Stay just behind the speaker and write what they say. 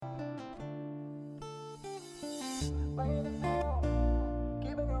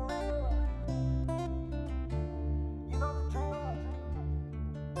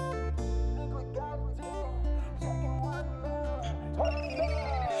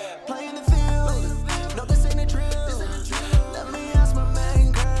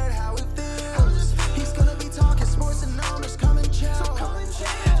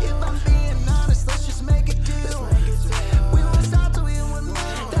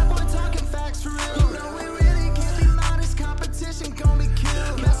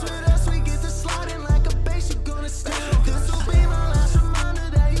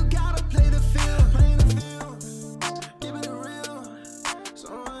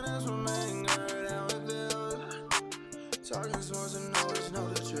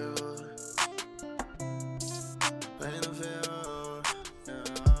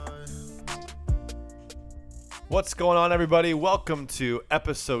What's going on, everybody? Welcome to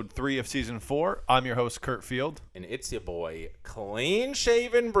episode 3 of season 4. I'm your host, Kurt Field. And it's your boy, Clean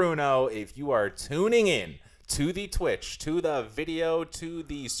Shaven Bruno. If you are tuning in to the Twitch, to the video, to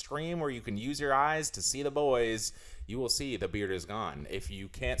the stream where you can use your eyes to see the boys, you will see the beard is gone. If you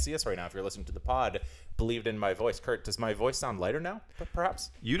can't see us right now, if you're listening to the pod, believed in my voice. Kurt, does my voice sound lighter now,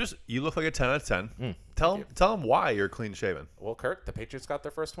 perhaps? You look like a 10 out of 10. Tell them why you're clean shaven. Well, Kurt, the Patriots got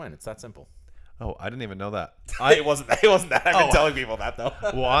their first win. It's that simple. Oh, I didn't even know that. It wasn't that. I've been telling people that, though.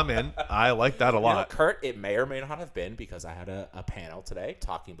 Well, I'm in. I like that a lot. You know, Kurt, it may or may not have been because I had a panel today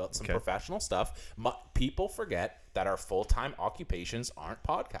talking about some professional stuff. People forget that our full-time occupations aren't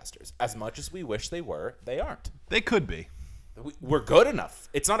podcasters. As much as we wish they were, they aren't. They could be. We're good enough.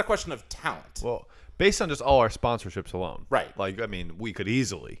 It's not a question of talent. Well, based on just all our sponsorships alone. Right. Like, I mean, we could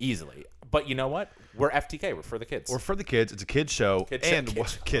easily. But you know what? We're FTK. We're for the kids. We're for the kids. It's a kid show.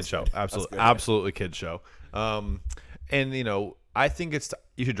 Kid show. Absolutely kid show. And you know, I think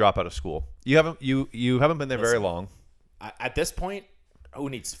you should drop out of school. You haven't been there very long. At this point, who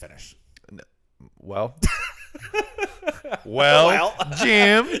needs to finish? Well,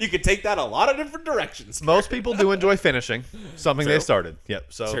 Jim, you could take that a lot of different directions. Most people do enjoy finishing something they started.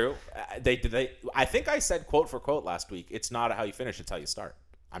 Yep. So true. I think I said quote for quote last week. It's not how you finish; it's how you start.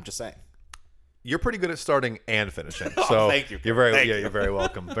 I'm just saying. You're pretty good at starting and finishing. So thank you. You're very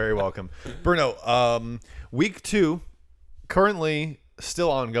welcome. Very welcome. Bruno, week 2 currently still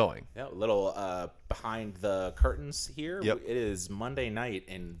ongoing. Yeah, a little behind the curtains here. Yep. It is Monday night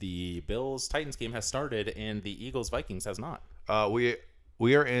and the Bills-Titans game has started and the Eagles-Vikings has not.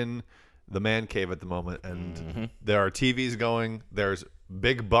 We are in the man cave at the moment and there are TVs going. There's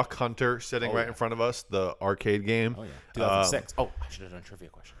Big Buck Hunter sitting right in front of us, the arcade game. Oh yeah. 2006. I should have done a trivia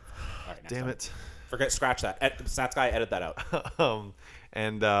question. All right, damn it. Scratch that. Stats guy, edit that out.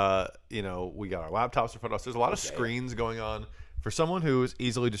 You know, we got our laptops in front of us. There's a lot of screens going on. For someone who is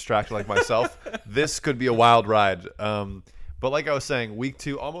easily distracted like myself, this could be a wild ride. But like I was saying, week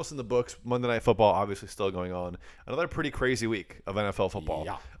 2, almost in the books. Monday Night Football obviously still going on. Another pretty crazy week of NFL football.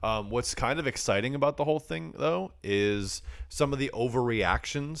 Yeah. What's kind of exciting about the whole thing, though, is some of the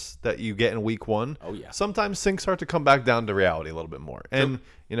overreactions that you get in week 1. Oh, yeah. Sometimes things start to come back down to reality a little bit more. And,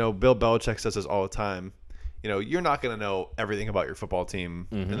 you know, Bill Belichick says this all the time. You know, you're not going to know everything about your football team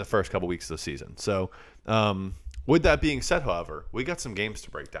in the first couple weeks of the season. So, with that being said, however, we got some games to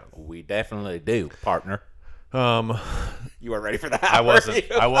break down. We definitely do, partner. You weren't ready for that. I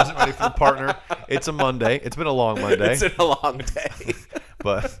wasn't ready for the partner. It's a Monday. It's been a long Monday. It's been a long day.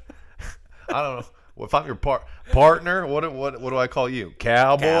 But I don't know. If I'm your partner, what do I call you?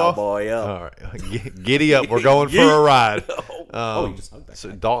 Cowboy up. All right, giddy up. We're going for a ride. You just hugged that so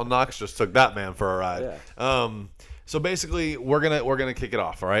guy. Dalton Knox just took that man for a ride. Yeah. So basically, we're gonna kick it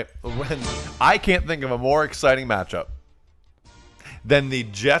off. All right. I can't think of a more exciting matchup than the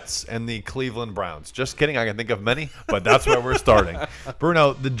Jets and the Cleveland Browns. Just kidding. I can think of many, but that's where we're starting.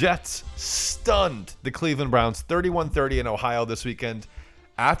 Bruno, the Jets stunned the Cleveland Browns 31-30 in Ohio this weekend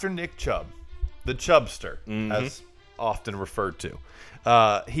after Nick Chubb, the Chubbster, as often referred to.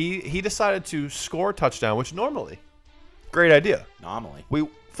 He decided to score a touchdown, which normally, great idea. Normally.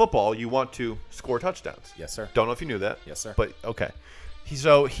 Football, you want to score touchdowns. Yes, sir. Don't know if you knew that. Yes, sir. But okay.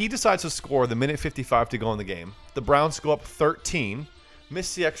 So he decides to score the minute 55 to go in the game. The Browns go up 13,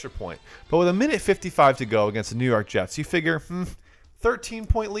 miss the extra point. But with a minute 55 to go against the New York Jets, you figure,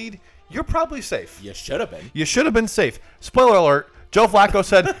 13-point lead, you're probably safe. You should have been. You should have been safe. Spoiler alert, Joe Flacco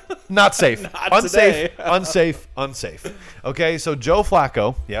said, not safe. Not today. Unsafe. Okay, so Joe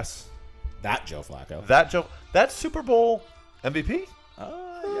Flacco, yes. That Joe Flacco. That Super Bowl MVP?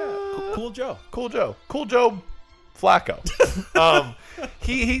 Yeah. Cool Joe. Cool Joe Flacco.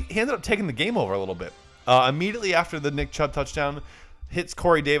 He ended up taking the game over a little bit. Immediately after the Nick Chubb touchdown, hits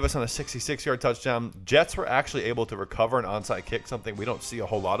Corey Davis on a 66-yard touchdown. Jets were actually able to recover an onside kick, something we don't see a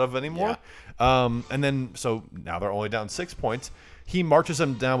whole lot of anymore. And then, so now they're only down 6 points. He marches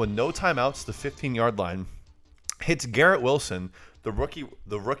them down with no timeouts, the 15-yard line, hits Garrett Wilson, the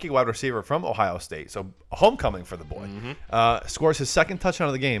rookie wide receiver from Ohio State, so a homecoming for the boy, scores his second touchdown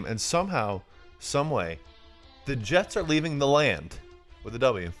of the game, and somehow, some way, the Jets are leaving the land with a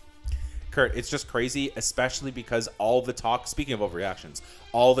W. Kurt, it's just crazy, especially because all the talk, speaking of overreactions,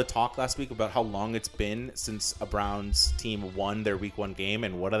 all the talk last week about how long it's been since a Browns team won their week 1 game,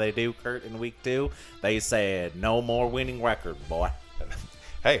 and what do, Kurt, in week 2? They said, no more winning record, boy.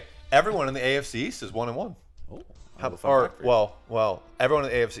 Hey, everyone in the AFC East is 1-1. Oh, well, everyone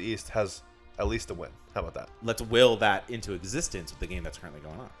in the AFC East has at least a win. How about that? Let's will that into existence with the game that's currently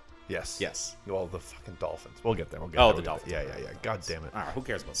going on. Yes. Well, the fucking Dolphins. We'll get there. The Dolphins. Yeah. God damn it. All right, who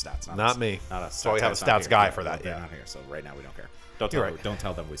cares about stats? Not me. Not us. So we have a stats guy for that. They're not here. So right now we don't care. Don't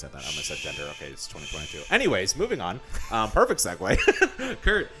tell them we said that. I'm gonna set gender. Okay, it's 2022. Anyways, moving on. Perfect segue.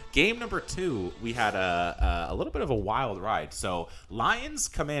 Kurt, game number 2, we had a little bit of a wild ride. So Lions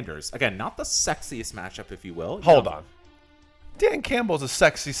Commanders, again, not the sexiest matchup, if you will. Hold on. Dan Campbell's a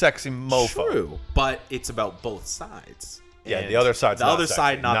sexy mofo. True, but it's about both sides. Yeah, And the other side's the not other sexy.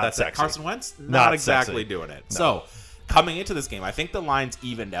 side not that sexy. Carson Wentz Not exactly sexy. doing it. No. So coming into this game, I think the lines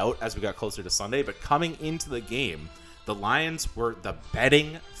evened out as we got closer to Sunday. But coming into the game, the Lions were the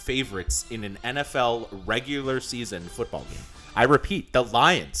betting favorites in an NFL regular season football game. I repeat, the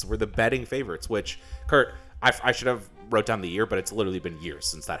Lions were the betting favorites. Which, Kurt, I should have wrote down the year, but it's literally been years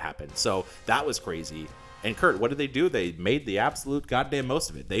since that happened. So that was crazy. And Kurt, what did they do? They made the absolute goddamn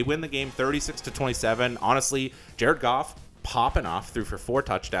most of it. They win the game 36-27. Honestly, Jared Goff popping off, threw for 4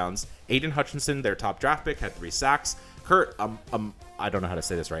 touchdowns. Aiden Hutchinson, their top draft pick, had 3 sacks. Kurt, I don't know how to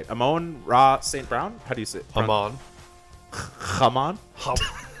say this right. Amon-Ra St. Brown? How do you say it? Hamon. Hamon?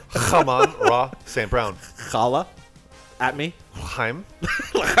 Hamon-Ra St. Brown. Chala? At me? Haim.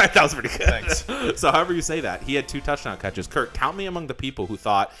 That was pretty good. Thanks. So however you say that, he had 2 touchdown catches. Kurt, count me among the people who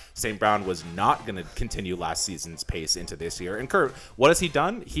thought St. Brown was not going to continue last season's pace into this year. And Kurt, what has he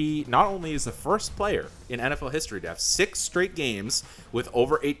done? He not only is the first player in NFL history to have 6 straight games with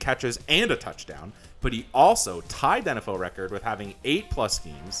over 8 catches and a touchdown, but he also tied the NFL record with having 8 plus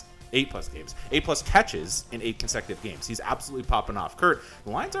catches in 8 consecutive games. He's absolutely popping off. Kurt, the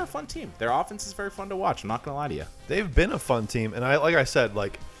Lions are a fun team. Their offense is very fun to watch. I'm not going to lie to you. They've been a fun team, and I said,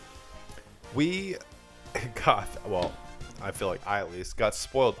 we got, well, I feel like I at least got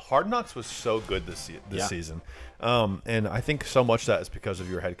spoiled. Hard Knocks was so good this season, and I think so much of that is because of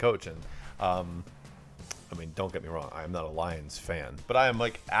your head coach. And I mean, don't get me wrong, I am not a Lions fan, but I am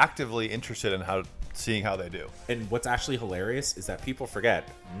actively interested in seeing how they do. And what's actually hilarious is that people forget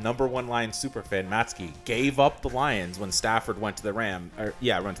number 1 Lions superfan Matsky gave up the Lions when Stafford went to the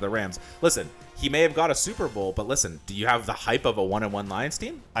Rams. Listen, he may have got a Super Bowl, but listen, do you have the hype of a 1-1 Lions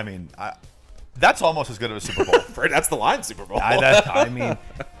team? I mean, that's almost as good of a Super Bowl. That's the Lions Super Bowl. I mean,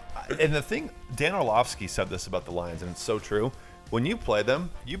 and the thing, Dan Orlovsky said this about the Lions, and it's so true. When you play them,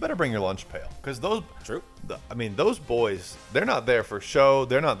 you better bring your lunch pail, because those boys, they're not there for show,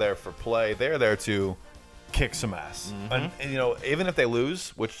 they're not there for play, they're there to kick some ass. And even if they lose,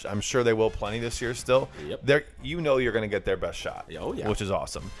 which I'm sure they will plenty this year still, you're going to get their best shot. Oh, yeah. Which is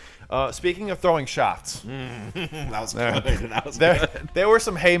awesome. Speaking of throwing shots, that was good. There were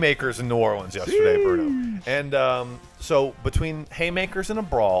some haymakers in New Orleans yesterday, Bruno. And so between haymakers and a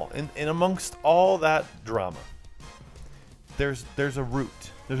brawl, and amongst all that drama, there's a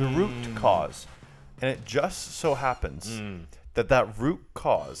root. There's a root cause. And it just so happens that root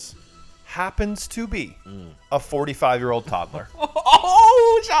cause happens to be a 45-year-old toddler.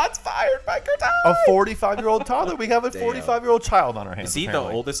 Oh, shots fired by Kurtai. A 45-year-old toddler. We have a 45-year-old child on our hands. Is he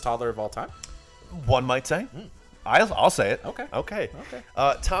apparently the oldest toddler of all time? One might say. I'll say it. Okay.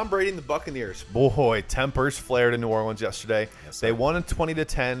 Tom Brady and the Buccaneers. Boy, tempers flared in New Orleans yesterday. Yes, they won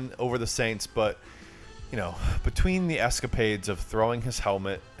 20-10 over the Saints, but between the escapades of throwing his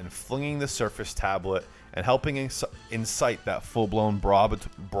helmet and flinging the Surface tablet and helping incite that full-blown brawl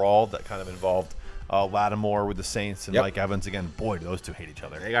that kind of involved Lattimore with the Saints and Mike Evans again, boy, do those two hate each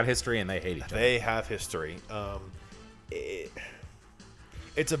other. They got history and they hate each other. They have history.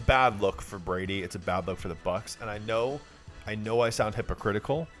 It's a bad look for Brady. It's a bad look for the Bucs, and I know I sound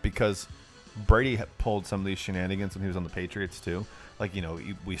hypocritical because Brady had pulled some of these shenanigans when he was on the Patriots too.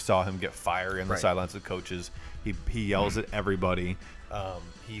 We saw him get fiery on the sidelines of coaches. He yells at everybody.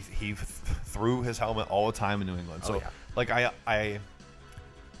 He threw his helmet all the time in New England. So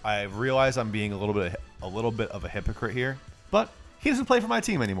I realize I'm being a little bit of a hypocrite here, but he doesn't play for my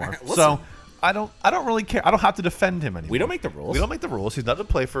team anymore. So I don't really care. I don't have to defend him anymore. We don't make the rules. We don't make the rules. He's not to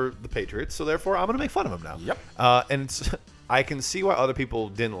play for the Patriots, so therefore I'm going to make fun of him now. Yep. And I can see why other people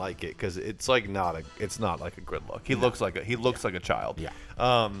didn't like it because it's like it's not like a good look. He looks like a child.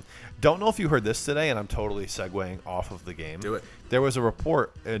 Yeah. Don't know if you heard this today, and I'm totally segueing off of the game. Do it. There was a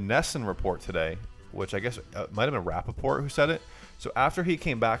report, a Nesson report today, which I guess might have been Rappaport who said it. So after he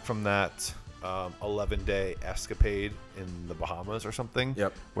came back from that 11-day escapade in the Bahamas or something,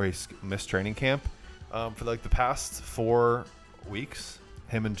 Yep. where he missed training camp, for like the past 4 weeks,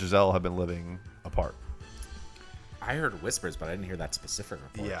 him and Giselle have been living apart. I heard whispers, but I didn't hear that specific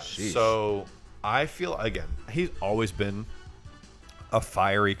report. Yeah. Sheesh. So I feel, again, he's always been a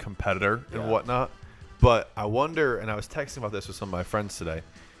fiery competitor and whatnot. But I wonder, and I was texting about this with some of my friends today.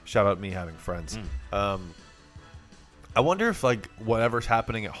 Shout out me having friends. I wonder if like whatever's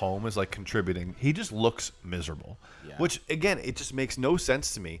happening at home is like contributing. He just looks miserable. Yeah. Which again, it just makes no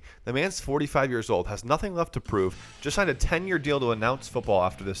sense to me. The man's 45 years old, has nothing left to prove. Just signed a 10-year deal to announce football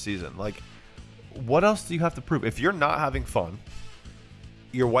after this season. Like, what else do you have to prove? If you're not having fun,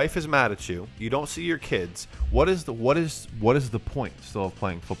 your wife is mad at you, you don't see your kids, what is the point still of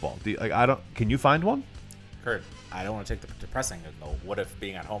playing football? Can you find one? Kurt, I don't want to take the depressing angle. What if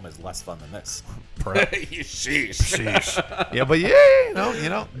being at home is less fun than this? Sheesh. Yeah, but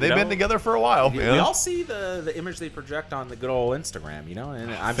they've been together for a while. We all see the image they project on the good old Instagram,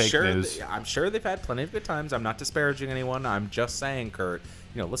 and I'm Fake sure news. I'm sure they've had plenty of good times. I'm not disparaging anyone. I'm just saying, Kurt,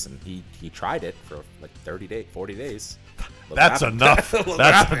 listen, he tried it for like 40 days. That's enough. Look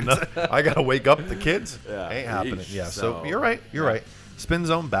That's enough. I gotta wake up the kids. Yeah. Ain't happening. Yeesh. Yeah. So So, you're right. You're right. Spin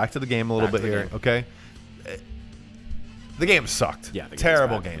zone. Back to the game a little Back bit to the here. game. Okay. The game sucked. Yeah, the game's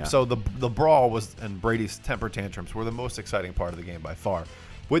terrible bad, game. yeah. So the brawl and Brady's temper tantrums were the most exciting part of the game by far.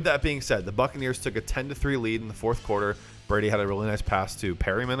 With that being said, the Buccaneers took a 10-3 lead in the fourth quarter. Brady had a really nice pass to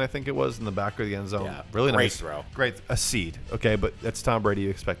Perryman, I think it was, in the back of the end zone. Yeah, really great nice throw. Great, a seed. Okay, but that's Tom Brady. You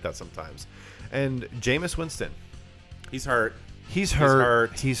expect that sometimes. And Jameis Winston, He's hurt. he's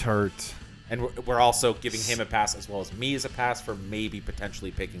hurt. He's hurt. And we're also giving him a pass as well as me as a pass for maybe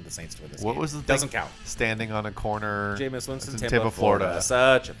potentially picking the Saints to win this What game. was the Doesn't thing? count. Standing on a corner. Jameis Winston, in Tampa, Florida.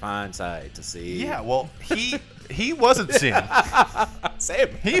 Such a fine sight to see. Yeah, well, he wasn't seeing. Same.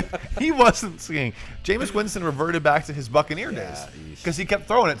 He wasn't seeing. Jameis Winston reverted back to his Buccaneer days yeesh. because he kept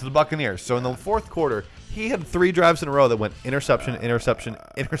throwing it to the Buccaneers. So in the fourth quarter, he had 3 drives in a row that went interception,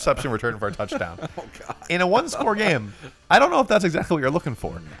 return for a touchdown. Oh, God. In a one-score game, I don't know if that's exactly what you're looking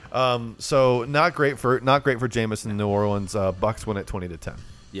for. So not great for Jameis in New Orleans. Bucks win at 20-10.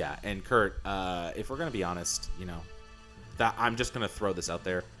 Yeah, and Kurt, if we're gonna be honest, that I'm just gonna throw this out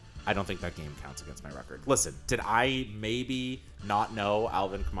there. I don't think that game counts against my record. Listen, did I maybe not know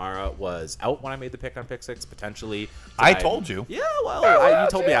Alvin Kamara was out when I made the pick on pick 6? Potentially. I told you. Yeah, well, you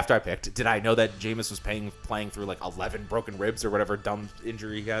told me after I picked. Did I know that Jameis was playing through like 11 broken ribs or whatever dumb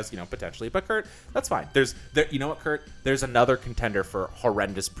injury he has? Potentially. But Kurt, that's fine. You know what, Kurt? There's another contender for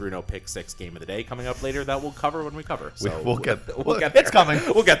horrendous Bruno pick 6 game of the day coming up later that we'll cover when we cover. So We'll get there. It's coming.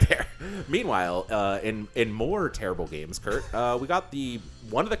 We'll get there. Meanwhile, in more terrible games, Kurt, we got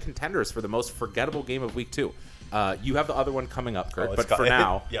one of the contenders for the most forgettable game of week 2. You have the other one coming up, Kurt. But for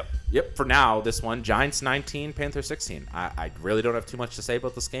now, Yep. For now, this one, Giants 19, Panthers 16. I really don't have too much to say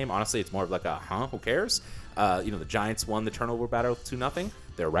about this game. Honestly, it's more of like a who cares? The Giants won the turnover battle 2-0.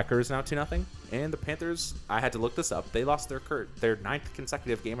 Their record is now 2-0. And the Panthers, I had to look this up. They lost their 9th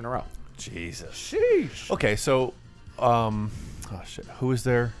consecutive game in a row. Jesus. Sheesh. Okay, so, shit. Who is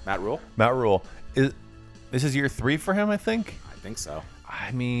there? Matt Rule? Matt Rule. This is year 3 for him, I think. I think so.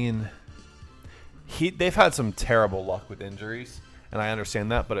 I mean, they've had some terrible luck with injuries, and I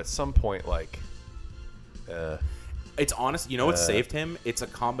understand that. But at some point, It's honest. You know what saved him? It's a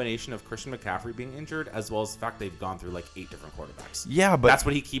combination of Christian McCaffrey being injured as well as the fact they've gone through like 8 different quarterbacks. Yeah, but that's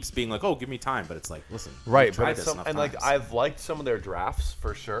what he keeps being like, oh, give me time. But it's like, listen, right. we've tried But this enough like times. I've liked some of their drafts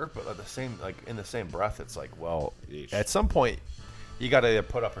for sure, but at in the same breath, it's like, well, Yeesh. at some point, you got to either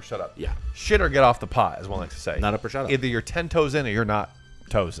put up or shut up. Yeah. Shit or get off the pot, as one likes to say. Not up or shut up. Either you're 10 toes in or you're not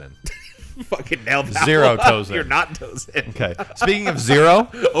toes in. fucking nailed that 0 one. toes in. You're not toes in. Okay. Speaking of 0.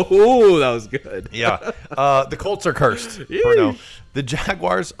 Oh, that was good. Yeah. The Colts are cursed. Bruno. The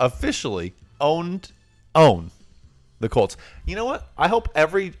Jaguars officially own the Colts. You know what? I hope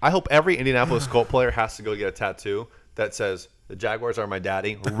every Indianapolis Colt player has to go get a tattoo that says the Jaguars are my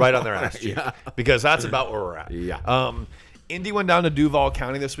daddy right on their ass cheek. Yeah. Because that's about where we're at. Yeah. Indy went down to Duval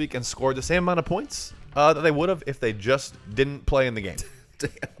County this week and scored the same amount of points that they would have if they just didn't play in the game.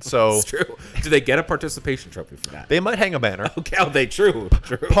 So it's true. Do they get a participation trophy for that? they might hang a banner. Okay, oh, they true.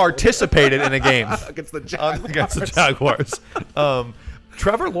 Participated in a game Against the Jaguars. against the Jaguars.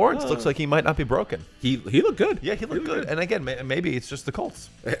 Trevor Lawrence looks like he might not be broken. He looked good. Yeah, he looked good. And again, maybe it's just the Colts.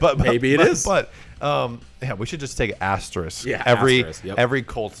 Maybe it is. But yeah, we should just take asterisk. Yeah, every asterisk, yep. every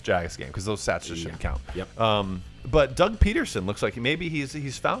Colts Jags game because those stats just shouldn't count. Yep. But Doug Peterson looks like maybe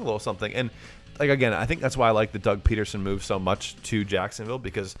he's found a little something. And like again, I think that's why I like the Doug Peterson move so much to Jacksonville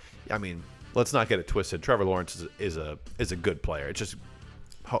because I mean, let's not get it twisted. Trevor Lawrence is a good player. It's just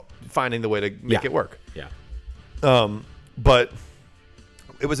finding the way to make it work. Yeah. But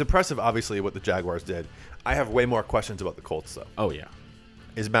it was impressive, obviously, what the Jaguars did. I have way more questions about the Colts, though. Oh, yeah.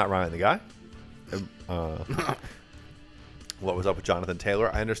 Is Matt Ryan the guy? What was up with Jonathan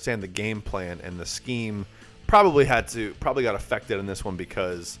Taylor? I understand the game plan and the scheme probably got affected in this one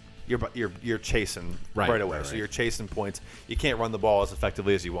because you're chasing right away. So you're chasing points. You can't run the ball as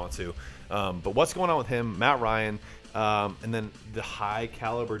effectively as you want to. But what's going on with him, Matt Ryan, and then the high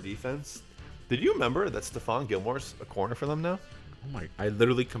caliber defense? Did you remember that Stephon Gilmore's a corner for them now? Oh my! I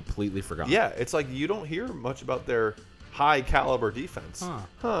literally completely forgot. Yeah, it's like you don't hear much about their high caliber defense.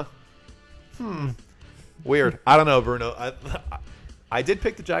 Weird. I don't know, Bruno. I did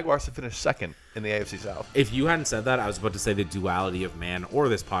pick the Jaguars to finish second in the AFC South. If you hadn't said that, I was about to say the duality of man or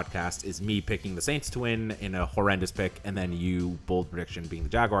this podcast is me picking the Saints to win in a horrendous pick, and then you bold prediction being the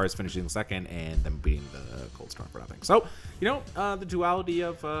Jaguars finishing second and then beating the Colts for nothing. So, the duality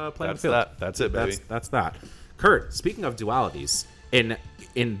of playing the field. That's it, baby. That's that. Kurt, speaking of dualities, in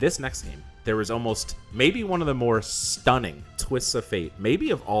this next game, there was almost maybe one of the more stunning twists of fate,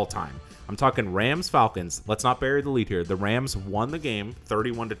 maybe of all time. I'm talking Rams-Falcons. Let's not bury the lead here. The Rams won the game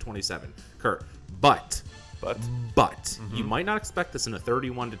 31-27. Kurt, but you might not expect this in a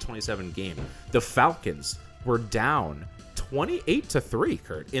 31-27 game. The Falcons were down 28-3,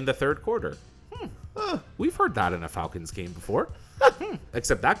 Kurt, in the third quarter. We've heard that in a Falcons game before.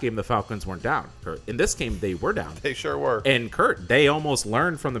 Except that game, the Falcons weren't down, Kurt. In this game, they were down. They sure were. And Kurt, they almost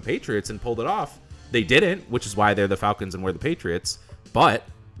learned from the Patriots and pulled it off. They didn't, which is why they're the Falcons and we're the Patriots. But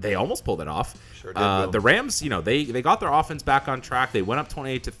they almost pulled it off. Sure did. The Rams, they got their offense back on track. They went up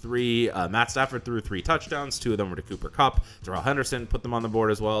 28-3. Matt Stafford threw 3 touchdowns. 2 of them were to Cooper Kupp. Darrell Henderson put them on the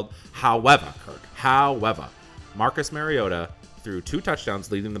board as well. However, Marcus Mariota threw 2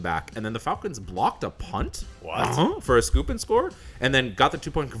 touchdowns leading the back, and then the Falcons blocked a punt for a scoop and score, and then got the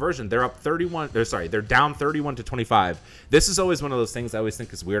 2-point conversion. They're up 31. They're down 31-25. This is always one of those things I always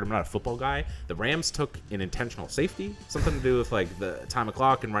think is weird. I'm not a football guy. The Rams took an intentional safety, something to do with like the time of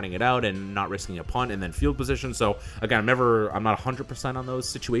clock and running it out and not risking a punt, and then field position. So again, I'm not 100% on those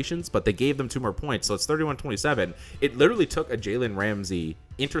situations, but they gave them 2 more points, so it's 31-27. It literally took a Jalen Ramsey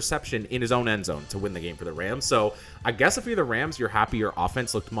interception in his own end zone to win the game for the Rams. So I guess if you're the Rams, you're happy your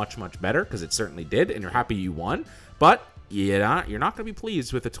offense looked much, much better because it certainly did, and you're happy you won. But you're not going to be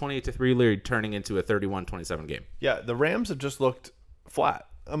pleased with a 28-3 lead turning into a 31-27 game. Yeah, the Rams have just looked flat.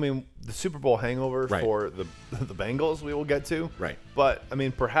 I mean, the Super Bowl hangover for the Bengals we will get to. Right. But, I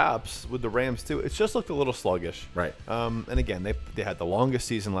mean, perhaps with the Rams, too, it's just looked a little sluggish. Right. And, again, they had the longest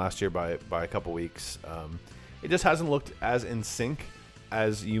season last year by a couple weeks. It just hasn't looked as in sync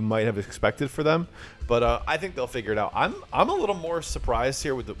as you might have expected for them, but I think they'll figure it out. I'm a little more surprised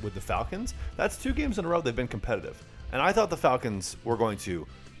here with the Falcons. That's 2 games in a row they've been competitive, and I thought the Falcons were going to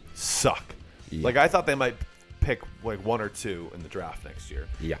suck. Yeah. Like I thought they might pick like 1 or 2 in the draft next year.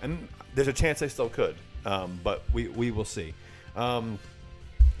 Yeah, and there's a chance they still could, but we will see.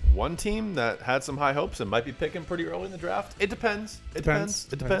 One team that had some high hopes and might be picking pretty early in the draft. It depends. It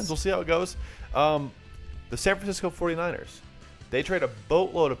depends. We'll see how it goes. The San Francisco 49ers. They traded a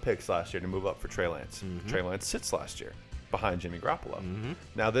boatload of picks last year to move up for Trey Lance. Mm-hmm. Trey Lance sits last year behind Jimmy Garoppolo. Mm-hmm.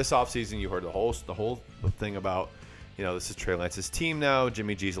 Now, this offseason, you heard the whole thing about, this is Trey Lance's team now.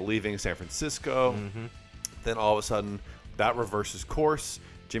 Jimmy G's leaving San Francisco. Mm-hmm. Then all of a sudden, that reverses course.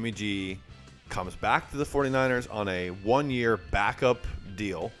 Jimmy G comes back to the 49ers on a 1-year backup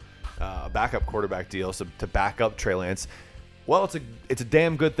deal, backup quarterback deal, so to back up Trey Lance. Well, it's a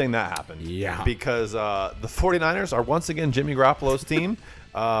damn good thing that happened. Yeah. Because the 49ers are once again Jimmy Garoppolo's team.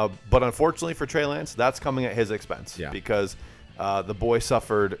 But unfortunately for Trey Lance, that's coming at his expense. Yeah. Because the boy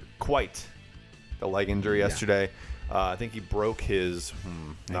suffered quite the leg injury yesterday. I think he broke his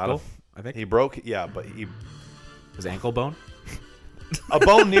ankle. I think he broke. Yeah, but his ankle bone. A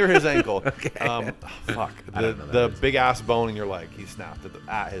bone near his ankle. Okay. The big ass bone in your leg. He snapped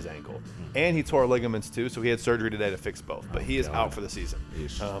at his ankle, and he tore ligaments too. So he had surgery today to fix both. But he is out for the season.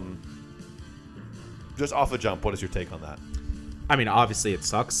 Just off the jump, what is your take on that? I mean, obviously it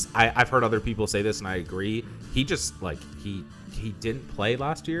sucks. I've heard other people say this, and I agree. He just he didn't play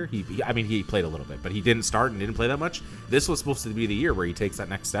last year. He played a little bit, but he didn't start and didn't play that much. This was supposed to be the year where he takes that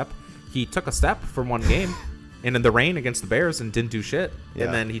next step. He took a step from one game. and in the rain against the Bears and didn't do shit. Yeah.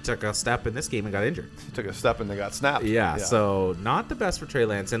 And then he took a step in this game and got injured. He took a step and they got snapped. Yeah, so not the best for Trey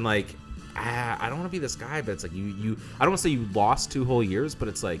Lance. And like, I don't want to be this guy, but it's like you I don't want to say you lost 2 whole years, but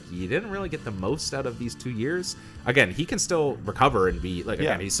it's like you didn't really get the most out of these 2 years. Again, he can still recover and be like,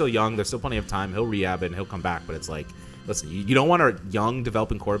 again, he's still young. There's still plenty of time. He'll rehab and he'll come back. But it's like, listen, you don't want a young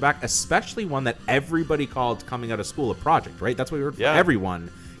developing quarterback, especially one that everybody called coming out of school a project, right? That's what we heard from everyone.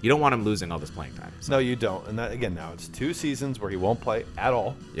 You don't want him losing all this playing time. So. No, you don't. And that, again, now it's 2 seasons where he won't play at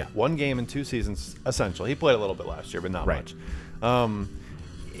all. Yeah. 1 game in 2 seasons, essentially. He played a little bit last year, but not much.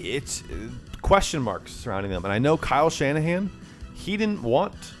 It's question marks surrounding them. And I know Kyle Shanahan, he didn't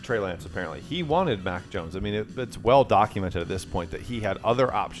want Trey Lance, apparently. He wanted Mac Jones. I mean, it's well documented at this point that he had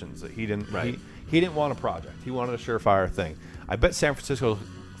other options that he didn't. He didn't want a project. He wanted a surefire thing. I bet San Francisco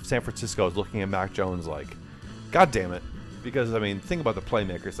is looking at Mac Jones like, God damn it. Because, I mean, think about the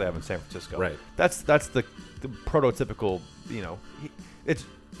playmakers they have in San Francisco. Right. That's the prototypical,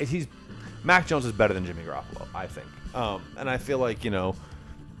 he's Mac Jones is better than Jimmy Garoppolo, I think. And I feel like,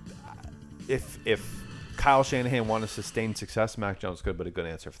 if Kyle Shanahan wanted sustained success, Mac Jones could have been a good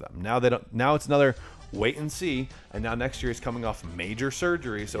answer for them. Now they don't. Now it's another wait and see. And now next year he's coming off major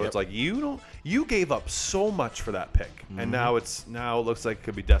surgery, so it's like you gave up so much for that pick, and now it looks like it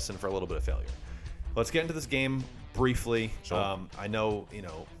could be destined for a little bit of failure. Let's get into this game briefly. Sure. I know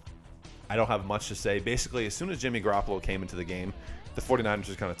I don't have much to say. Basically, as soon as Jimmy Garoppolo came into the game, the 49ers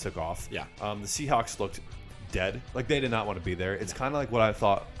just kind of took off. Yeah. The Seahawks looked dead. Like, they did not want to be there. It's kind of like what I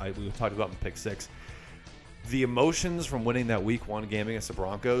thought we talked about in Pick 6. The emotions from winning that Week 1 game against the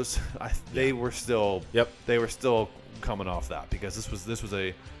Broncos, they were still coming off that, because this was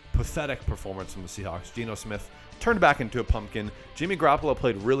a pathetic performance from the Seahawks. Geno Smith turned back into a pumpkin. Jimmy Garoppolo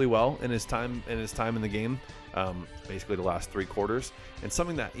played really well in his time in the game, basically the last 3 quarters. And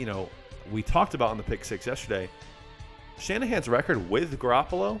something that we talked about in the Pick 6 yesterday, Shanahan's record with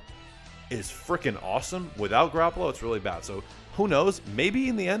Garoppolo is freaking awesome. Without Garoppolo, it's really bad. So who knows? Maybe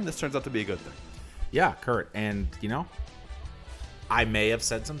in the end, this turns out to be a good thing. Yeah, Kurt. And, I may have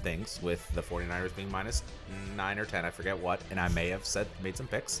said some things with the 49ers being minus 9 or 10. I forget what. And I may have made some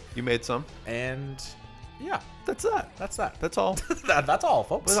picks. You made some. And, yeah. That's that. That's all. That's all,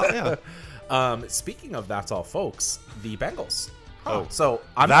 folks. Well, yeah. Speaking of that's all, folks, the Bengals. Oh, so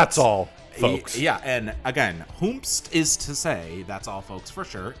that's all, folks. Yeah, and again, whomst is to say that's all, folks, for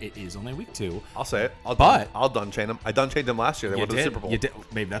sure. It is only week 2. I'll say it. I'll done chain them. I done chained them last year. They went to the Super Bowl. You did.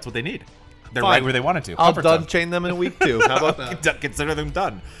 Maybe that's what they need. They're Fine. Right where they wanted to. I'll done chain them in week 2. How about that? Consider them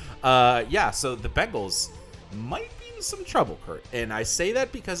done. So the Bengals might be in some trouble, Kurt. And I say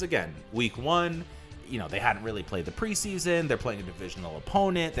that because, again, week 1, they hadn't really played the preseason. They're playing a divisional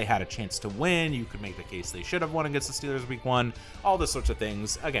opponent. They had a chance to win. You could make the case they should have won against the Steelers week 1. All those sorts of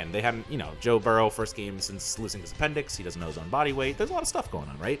things. Again, they hadn't, Joe Burrow, first game since losing his appendix. He doesn't know his own body weight. There's a lot of stuff going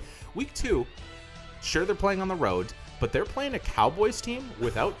on, right? Week 2, sure, they're playing on the road, but they're playing a Cowboys team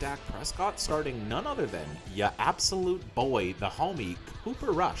without Dak Prescott, starting none other than ya absolute boy, the homie,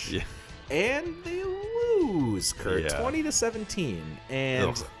 Cooper Rush. Yeah. And they lose, Kurt, 20-17.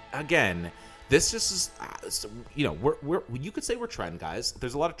 And again, this just is, we're you could say we're trend guys.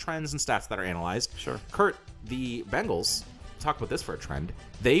 There's a lot of trends and stats that are analyzed. Sure. Kurt, the Bengals, talk about this for a trend.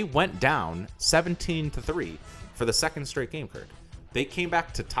 They went down 17-3 for the second straight game, Kurt. They came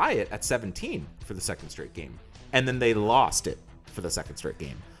back to tie it at 17 for the second straight game. And then they lost it for the second straight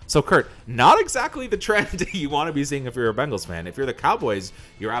game. So, Kurt, not exactly the trend you want to be seeing if you're a Bengals fan. If you're the Cowboys,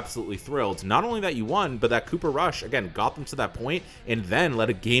 you're absolutely thrilled. Not only that you won, but that Cooper Rush, again, got them to that point and then led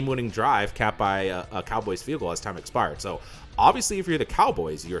a game-winning drive capped by a Cowboys field goal as time expired. So, obviously, if you're the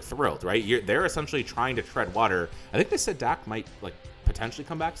Cowboys, you're thrilled, right? They're essentially trying to tread water. I think they said Dak might, potentially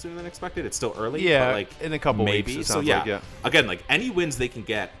come back sooner than expected. It's still early. Yeah, but in a couple maybe. weeks. So, yeah. Again, any wins they can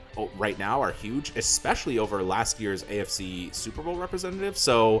get right now are huge, especially over last year's AFC Super Bowl representative.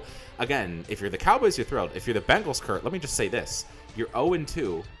 So, again, if you're the Cowboys, you're thrilled. If you're the Bengals, Kurt, let me just say this. You're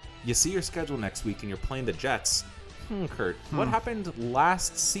 0-2. You see your schedule next week, and you're playing the Jets. Kurt, what happened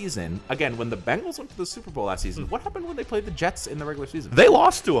last season? Again, when the Bengals went to the Super Bowl last season, what happened when they played the Jets in the regular season? They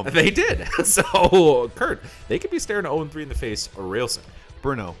lost to them. They did. So, Kurt, they could be staring 0-3 in the face real soon.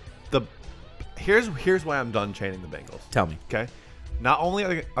 Bruno, here's why I'm done chaining the Bengals. Tell me. Okay? Not only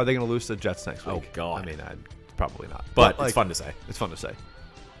are they going to lose to the Jets next week. Oh, God. I mean, probably not. But it's fun to say. It's fun to say.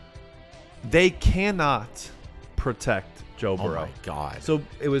 They cannot protect Joe Burrow. Oh, my God. So,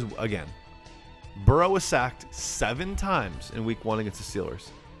 it was, again, Burrow was sacked 7 times in week 1 against the Steelers.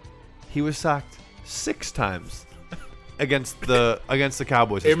 He was sacked 6 times against the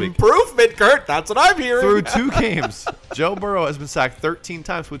Cowboys this week. Improvement, Kurt. That's what I'm hearing. Through 2 games, Joe Burrow has been sacked 13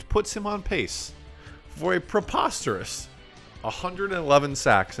 times, which puts him on pace for a preposterous 111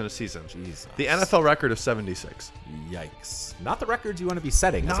 sacks in a season. Jesus. The NFL record of 76. Yikes. Not the records you want to be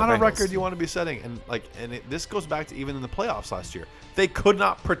setting. as Not a Bengals record team. you want to be setting. And this goes back to even in the playoffs last year. They could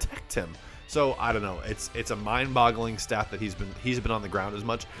not protect him. So I don't know. It's a mind-boggling stat that he's been on the ground as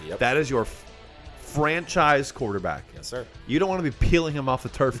much. Yep. That is your franchise quarterback. Yes, sir. You don't want to be peeling him off the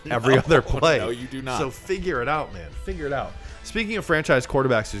turf every other play. No, you do not. So figure it out, man. Figure it out. Speaking of franchise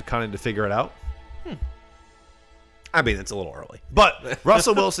quarterbacks who kind of need to figure it out, I mean, it's a little early. But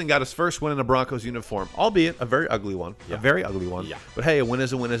Russell Wilson got his first win in a Broncos uniform, albeit a very ugly one. Yeah. A very ugly one. Yeah. But hey, a win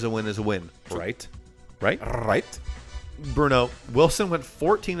is a win is a win is a win. Right? Right. Bruno, Wilson went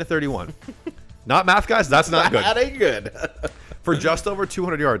 14-31. Not math, guys. That's not good. That ain't good. For just over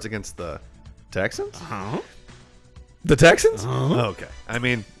 200 yards against the Texans? Uh-huh. The Texans? Okay. I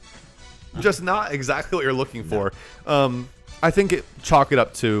mean, just not exactly what you're looking for. I think chalk it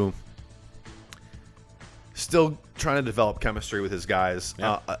up to still trying to develop chemistry with his guys.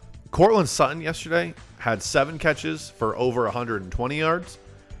 Yeah. Cortland Sutton yesterday had 7 catches for over 120 yards.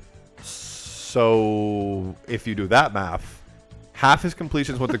 So if you do that math, half his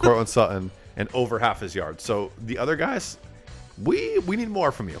completions went to Cortland Sutton and over half his yards. So the other guys, we need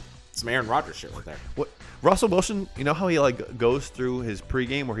more from you. Some Aaron Rodgers shit right there. What Russell Wilson, you know how he goes through his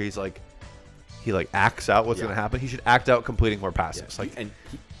pregame where he acts out what's Yeah. going to happen? He should act out completing more passes.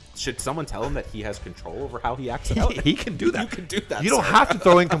 Should someone tell him that he has control over how he acts it out? He can do that. You can do that. You don't sir. have to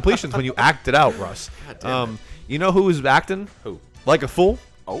throw in completions when you act it out, Russ. God damn it. You know who was acting Who? like a fool?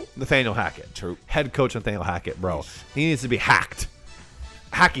 Oh. Nathaniel Hackett. True. Head coach Nathaniel Hackett, bro. He needs to be hacked.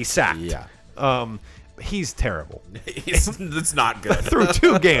 Hacky sacked. Yeah. He's terrible. It's not good. Through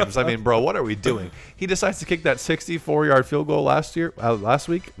 2 games. I mean, bro, what are we doing? He decides to kick that 64-yard field goal last week.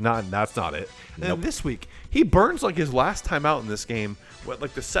 That's not it. And then Nope. this week, he burns his last time out in this game at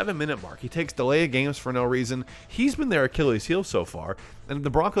the 7-minute mark. He takes delay of games for no reason. He's been their Achilles heel so far. And if the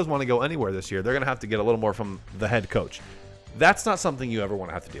Broncos want to go anywhere this year, they're going to have to get a little more from the head coach. That's not something you ever want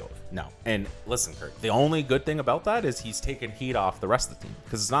to have to deal with. No. And listen, Kurt, the only good thing about that is he's taken heat off the rest of the team.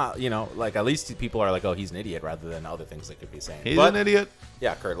 Because it's not, at least people are like, oh, he's an idiot rather than other things they could be saying. He's an idiot.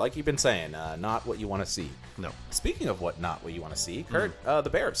 Yeah, Kurt, like you've been saying, not what you want to see. No. Speaking of not what you want to see, Kurt, the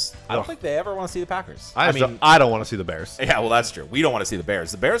Bears. I don't Ugh. think they ever want to see the Packers. I don't want to see the Bears. Yeah, well, that's true. We don't want to see the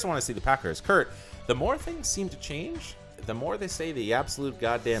Bears. The Bears want to see the Packers. Kurt, the more things seem to change, the more they say the absolute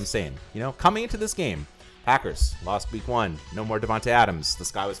goddamn same. Coming into this game, Packers lost week 1. No more Devontae Adams. The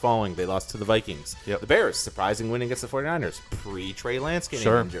sky was falling. They lost to the Vikings. Yep. The Bears, surprising win against the 49ers. Pre-Trey Lance getting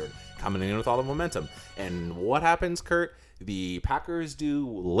Sure. injured. Coming in with all the momentum. And what happens, Kurt? The Packers do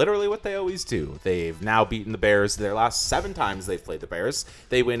literally what they always do. They've now beaten the Bears. Their last 7 times they've played the Bears.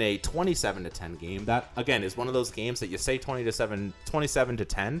 They win a 27-10 game. That, again, is one of those games that you say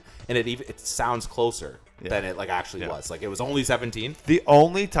 27-10, and it sounds closer than it actually was. It was only 17. The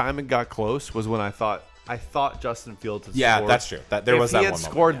only time it got close was when I thought Justin Fields had Yeah, scored. that's true. There was that If he had one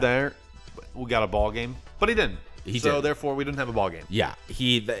moment, scored yeah. there, we got a ball game. But he didn't. He so didn't. therefore, we didn't have a ball game. Yeah,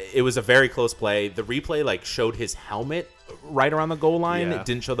 it was a very close play. The replay showed his helmet right around the goal line. Yeah. It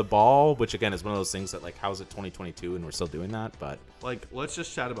didn't show the ball, which again is one of those things that how's it 2022 and we're still doing that? But Let's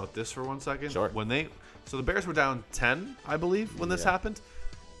just chat about this for 1 second. Sure. So the Bears were down 10, I believe, when this happened.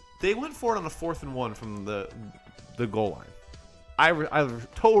 They went for it on a 4th and 1 from the goal line. I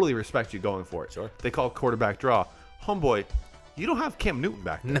totally respect you going for it. Sure. They call quarterback draw. Homeboy, you don't have Cam Newton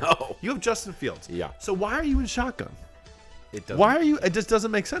back there. No. You have Justin Fields. Yeah. So why are you in shotgun? it doesn't. Why are you? It just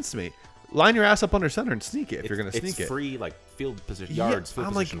doesn't make sense to me. Line your ass up under center and sneak it if you're going to sneak it's it. free field position Yeah, yards. Field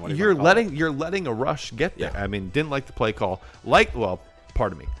I'm like, position, whatever you're you wanna call it. you're letting a rush get there. Yeah. I mean, didn't like the play call. Liked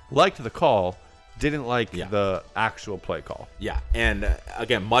the call. Didn't like the actual play call. Yeah, and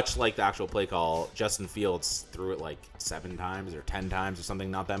again, much like the actual play call, Justin Fields threw it 7 times or 10 times or something,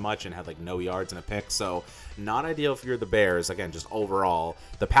 not that much, and had no yards and a pick. So not ideal if you're the Bears. Again, just overall.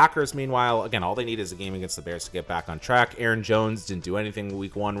 The Packers, meanwhile, again, all they need is a game against the Bears to get back on track. Aaron Jones didn't do anything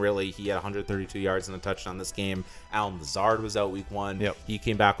week 1, really. He had 132 yards and a touchdown this game. Alan Lazard was out week 1. Yep. He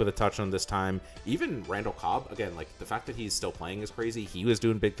came back with a touchdown this time. Even Randall Cobb, again, the fact that he's still playing is crazy. He was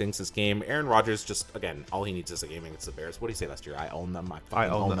doing big things this game. Aaron Rodgers just, again, all he needs is a game against the Bears. What did he say last year? I own them. I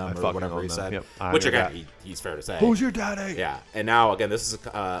own them. I or fucking whatever own he them. said. Yep. I Which, heard again, that. he's fair to say. Who's your daddy? Yeah, and now again, this is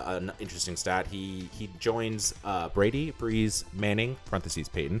an interesting stat. He joins Brady, Breeze, Manning (parentheses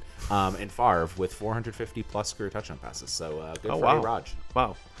Peyton), and Favre with 450 plus career touchdown passes. So good for A-Raj.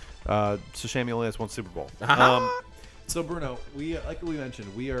 Wow. It's a shame he only has 1 Super Bowl. So Bruno, we like we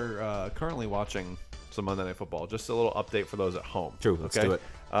mentioned, we are currently watching some Monday Night Football. Just a little update for those at home. True. Let's do it.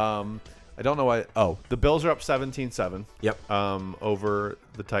 I don't know why. Oh, the Bills are up 17-7. Yep. Over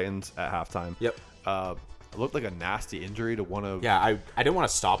the Titans at halftime. Yep. It looked like a nasty injury to one of Yeah, I didn't want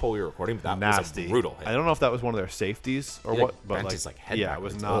to stop while we were recording, but that nasty. was a brutal hit. I don't know if that was one of their safeties or He, what, but bent like, his, head yeah, it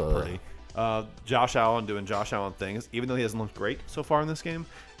was backwards. not Ugh. pretty. Josh Allen doing Josh Allen things, even though he hasn't looked great so far in this game.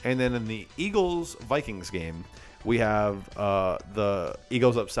 And then in the Eagles-Vikings game, we have the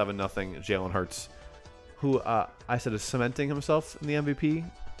Eagles up 7-0. Jalen Hurts, who I said is cementing himself in the MVP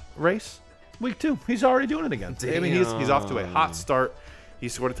race. Week 2, he's already doing it again. I mean, he's off to a hot start. He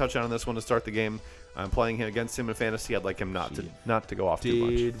scored a touchdown on this one to start the game. I'm playing him against him in fantasy. I'd like him not to go off too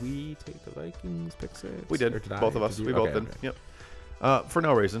much. Did we take the Vikings pick 6? We did. Or did Both of I? us. Did We you? both Okay, did. okay. Yep. For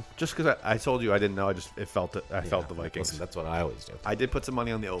no reason. Just because I told you I didn't know. I felt it. I felt the Vikings. Listen, that's what I always do. I did put some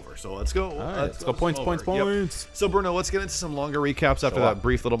money on the over. So let's go. All right, let's go. Points. So Bruno, let's get into some longer recaps after that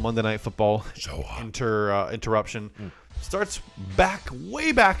brief little Monday Night Football interruption. Starts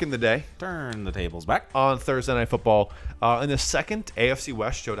way back in the day Turn the tables back. on Thursday Night Football in the second AFC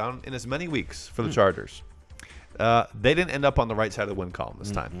West showdown in as many weeks for the Chargers. They didn't end up on the right side of the win column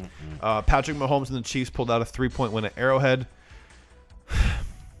this time. Patrick Mahomes and the Chiefs pulled out a 3-point win at Arrowhead.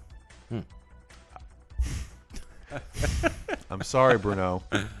 I'm sorry, Bruno.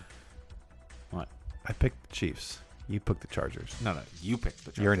 What? I picked the Chiefs. You picked the Chargers. No, you picked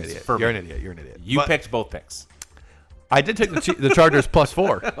the Chargers. You're an idiot. For You're me. an idiot. You're an idiot. You But picked both picks. I did take the Chargers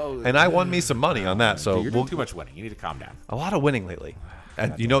 +4, and I won me some money on that. So You're doing too much winning. You need to calm down. a lot of winning lately.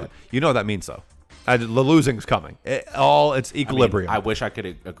 And you know what that means, though. The losing's coming. It's equilibrium. I wish I could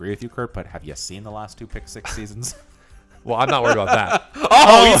agree with you, Kurt, but have you seen the last 2 pick 6 seasons? Well, I'm not worried about that.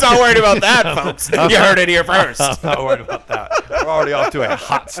 Oh, he's not worried about that, folks. You heard it here first. I'm not worried about that. We're already off to a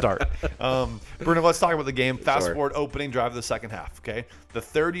hot start. Bruno, let's talk about the game. Fast forward opening drive of the second half, okay? The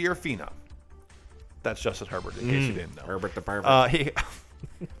third-year phenom. That's Justin Herbert, in case you didn't know. Herbert the pervert.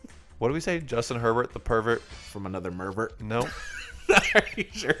 What do we say? Justin Herbert, the pervert? From another mervert. No. Are you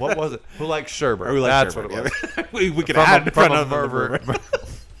sure? What was it? Who likes Sherbert? Who likes That's Sherbert, what it was. yeah. we could From add from another mervert.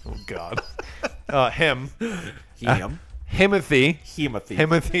 Oh, God. Him. Him. Timothy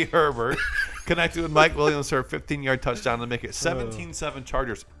Herbert connected with Mike Williams for a 15-yard touchdown to make it 17-7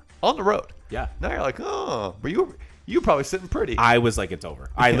 Chargers on the road. Yeah. Now you're like, oh, but you probably sitting pretty. I was like, it's over.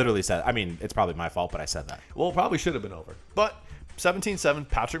 I literally said, I mean, it's probably my fault, but I said that. Well, it probably should have been over. But 17-7,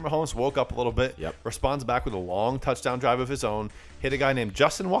 Patrick Mahomes woke up a little bit, Yep. responds back with a long touchdown drive of his own, hit a guy named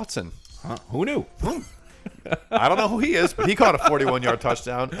Justin Watson. Huh? Who knew? I don't know who he is, but he caught a 41-yard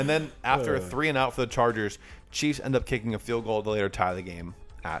touchdown. And then after a 3-and-out for the Chargers, Chiefs end up kicking a field goal to later tie the game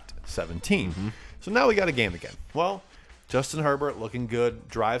at 17. So now we got a game again. Well, Justin Herbert looking good,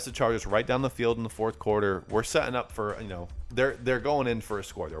 drives the Chargers right down the field in the fourth quarter. We're setting up for, they're going in for a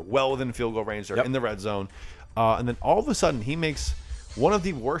score. They're well within field goal range. They're in the red zone. And then all of a sudden, he makes one of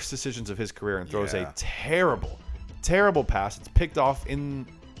the worst decisions of his career and throws a terrible, terrible pass. It's picked off in,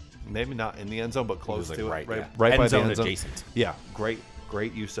 maybe not in the end zone, but close to right, it. yeah. Right End by the zone end zone. adjacent. Yeah, great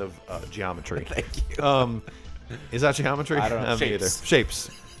use of geometry. Thank you. Is that geometry? I don't know. Me either. Shapes. Shapes.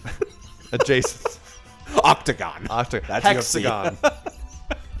 Adjacent. Octagon. That's UFC. Hexagon.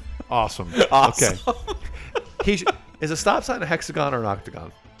 Awesome. Awesome. Okay. Is a stop sign a hexagon or an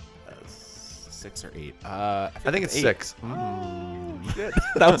octagon? 6 or 8. I think it's 6.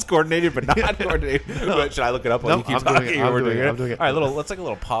 That was coordinated, but not coordinated. But should I look it up while you keep I'm doing talking? it. I'm We're doing it. I'm doing it. All right, let's take a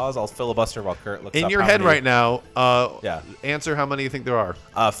little pause. I'll filibuster while Kurt looks In up your how head many- right now, Yeah. answer how many you think there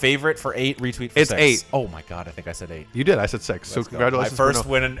are. Favorite for 8, retweet for It's 6. 8. Oh my god, I think I said 8. You did. I said 6. So Let's go. congratulations. My first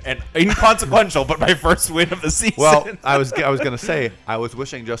Bruno. win and inconsequential, but my first win of the season. Well, I was gonna say I was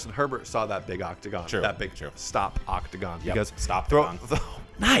wishing Justin Herbert saw that big octagon, True, that big true. stop octagon, Yep, because stop throw, octagon.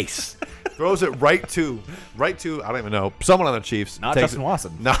 nice throws it right to I don't even know, someone on the Chiefs. Not takes Justin it-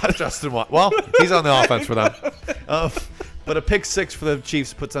 Watson. Not Justin Watson. Well, he's on the offense for them. But a pick 6 for the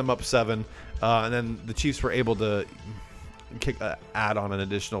Chiefs puts them up 7, and then the Chiefs were able to add on an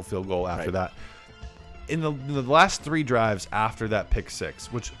additional field goal after Right. that. In the last 3 drives after that pick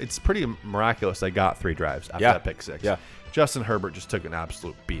 6, which it's pretty miraculous they got 3 drives after Yeah. that pick 6. Yeah. Justin Herbert just took an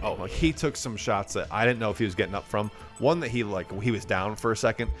absolute beating. Oh, He took some shots that I didn't know if he was getting up from. One that he was down for a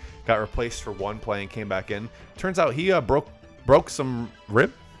second, got replaced for one play and came back in. Turns out he broke some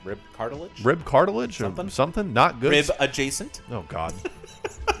rib cartilage? something not good. Rib adjacent? Oh God.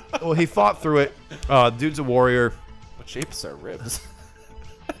 Well, he fought through it. Dude's a warrior. What shapes are ribs?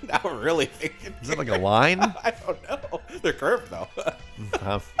 Now we're really thinking. Is it like a line? I don't know. They're curved though.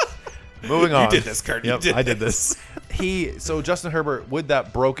 Moving on. You did this, Kurt. Yep, You did I did this. So Justin Herbert, with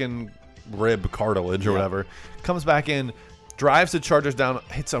that broken rib cartilage or whatever, comes back in, drives the Chargers down,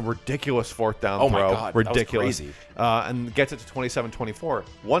 hits a ridiculous fourth down Oh throw. my God, that was ridiculous. crazy. And gets it to 27-24.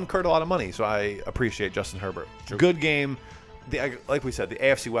 Won Kurt a lot of money, so I appreciate Justin Herbert. Good game. like we said, the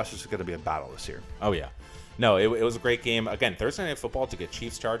AFC West is going to be a battle this year. Oh, yeah. No, it was a great game. Again, Thursday Night Football to get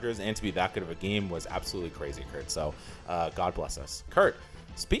Chiefs-Chargers and to be that good of a game was absolutely crazy, Kurt. So, God bless us. Kurt,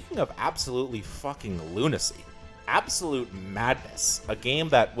 speaking of absolutely fucking lunacy, absolute madness, a game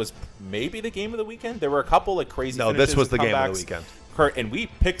that was maybe the game of the weekend. There were a couple like crazy No, finishes this was the and game of the comebacks. weekend. Kurt, and we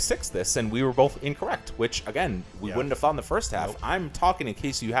picked six this, and we were both incorrect, which, again, we wouldn't have thought in the first half. Nope. I'm talking, in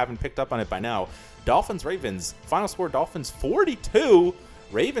case you haven't picked up on it by now, Dolphins-Ravens, final score, Dolphins 42,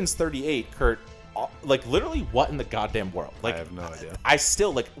 Ravens 38. Kurt, like, literally what in the goddamn world? Like, I have no idea. I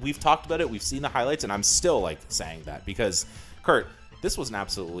still, like, we've talked about it, we've seen the highlights, and I'm still, like, saying that because, Kurt, this was an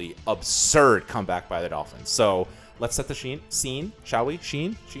absolutely absurd comeback by the Dolphins. So let's set the scene, shall we?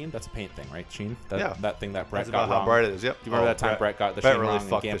 Sheen, that's a paint thing, right? Sheen, that thing that Brett That's got about wrong. how bright it is. Yep. Do you remember that time Brett got the Brett Sheen really wrong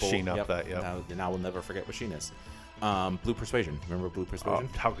fucked and the Gamble? Sheen up that. Yep. Now we'll never forget what Sheen is. Blue Persuasion. Remember Blue Persuasion?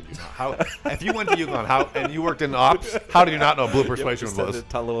 How could you not? How if you went to UConn, and you worked in ops, how do you not know Blue Persuasion Just was?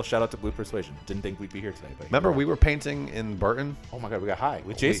 a little shout out to Blue Persuasion. Didn't think we'd be here today, but Remember, we were painting in Burton. oh my god, we got high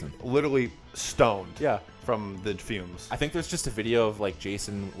with Jason. We literally stoned. Yeah. From the fumes. I think there's just a video of like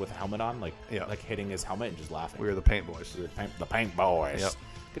Jason with a helmet on, like Yeah. like hitting his helmet and just laughing. We were the Paint Boys. The Paint Boys. Yep.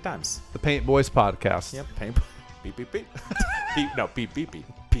 Good times. The Paint Boys podcast. Yep. Paint. Beep beep beep. beep. No beep beep beep.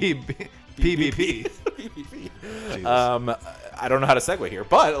 PBP. Beep, beep, beep. I don't know how to segue here,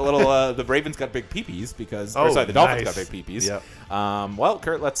 but a little. The Ravens got big peepees because. The Dolphins nice. got big peepees. Yep. Well,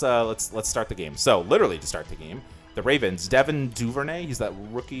 Kurt, let's start the game. So, literally, to start the game, the Ravens, Devin Duvernay, he's that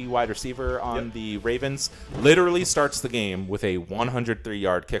rookie wide receiver on the Ravens, literally starts the game with a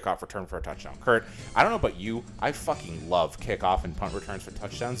 103-yard kickoff return for a touchdown. Kurt, I don't know about you, I fucking love kickoff and punt returns for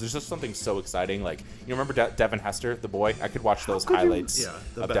touchdowns. There's just something so exciting. Like, you remember Devin Hester, the boy? I could watch those highlights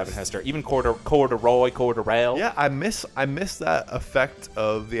of best. Devin Hester. Even Corduroy. Yeah, I miss that effect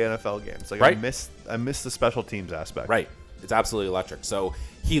of the NFL games. Like Right. I miss the special teams aspect. Right. It's absolutely electric. So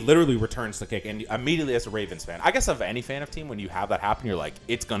he literally returns the kick, and immediately as a Ravens fan, I guess of any fan of team, when you have that happen, you're like,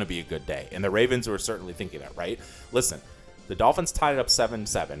 it's going to be a good day. And the Ravens were certainly thinking that, right? Listen, the Dolphins tied it up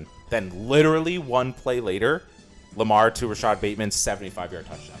 7-7. Then literally one play later, Lamar to Rashad Bateman's 75-yard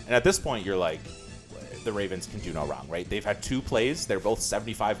touchdown. And at this point, you're like, the Ravens can do no wrong, right? They've had two plays. They're both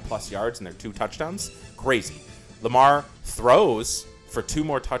 75-plus yards, and they're two touchdowns. Crazy. Lamar throws for two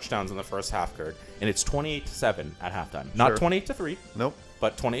more touchdowns in the first half, Kurt, and it's 28-7 at halftime. Not Sure. 28-3. Nope.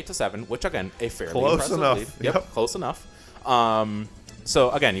 But 28-7, which again, a fairly Close impressive enough. lead. Yep, Yep. close enough.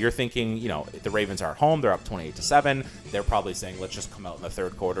 So again, you're thinking, the Ravens are at home. They're up 28-7. They're probably saying, let's just come out in the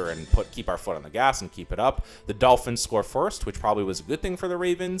third quarter and keep our foot on the gas and keep it up. The Dolphins score first, which probably was a good thing for the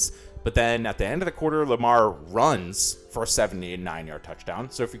Ravens. But then at the end of the quarter, Lamar runs for a 79-yard touchdown.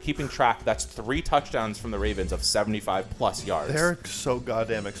 So if you're keeping track, that's 3 touchdowns from the Ravens of 75-plus yards. They're so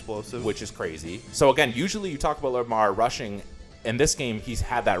goddamn explosive. Which is crazy. So again, usually you talk about Lamar rushing. In this game, he's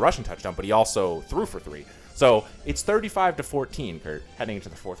had that rushing touchdown, but he also threw for 3. So it's 35-14, Kurt, heading into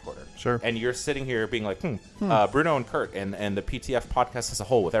the fourth quarter. Sure. And you're sitting here being like, Bruno and Kurt and the PTF podcast as a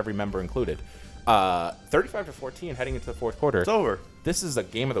whole, with every member included, 35-14 heading into the fourth quarter. It's over. This is a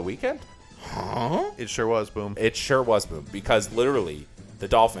game of the weekend? Huh? It sure was, Boom. It sure was, Boom, because literally the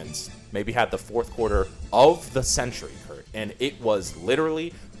Dolphins maybe had the fourth quarter of the century, Kurt, and it was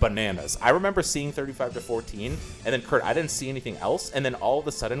literally bananas. I remember seeing 35-14, and then, Kurt, I didn't see anything else, and then all of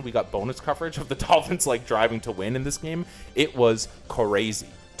a sudden we got bonus coverage of the Dolphins like driving to win in this game. It was crazy.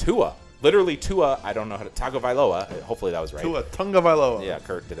 Tua, I don't know how to, Tagovailoa, hopefully that was right. Tua Tagovailoa. Yeah,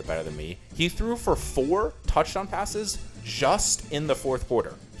 Kurt did it better than me. He threw for 4 touchdown passes just in the fourth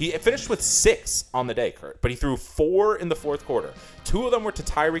quarter. He finished with 6 on the day, Kurt, but he threw 4 in the fourth quarter. 2 of them were to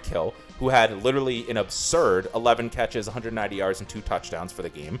Tyreek Hill, who had literally an absurd 11 catches, 190 yards, and 2 touchdowns for the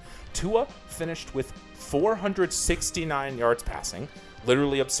game. Tua finished with 469 yards passing,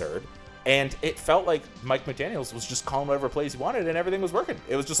 literally absurd. And it felt like Mike McDaniels was just calling whatever plays he wanted, and everything was working.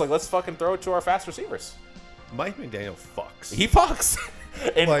 It was just like, let's fucking throw it to our fast receivers. Mike McDaniel fucks. He fucks.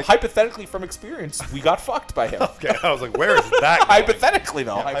 And hypothetically, from experience, we got fucked by him. Okay, I was like, where is that going? Hypothetically,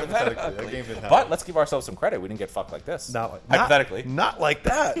 though. Yeah, hypothetically. that game didn't happen. But let's give ourselves some credit. We didn't get fucked like this. Hypothetically. Not like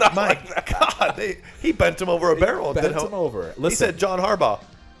that. Not My like that. God, he bent him over a barrel. Bent him over. He Listen. said, John Harbaugh,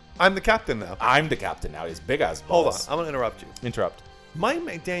 I'm the captain now. I'm the captain now. He's big-ass Hold on, balls. I'm going to interrupt you. Interrupt. Mike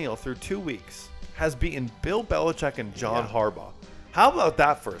McDaniel, through 2 weeks, has beaten Bill Belichick and John Yeah. Harbaugh. How about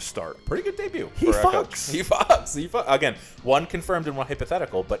that for a start? Pretty good debut. He for our coach. fucks. He fucks. He fucks. Again, one confirmed and one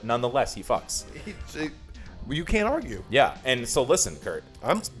hypothetical, but nonetheless, he fucks. You can't argue. Yeah, and so listen, Kurt.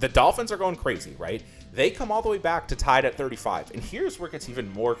 The Dolphins are going crazy, right? They come all the way back to tied at 35. And here's where it gets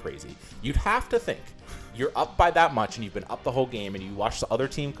even more crazy. You'd have to think you're up by that much and you've been up the whole game and you watch the other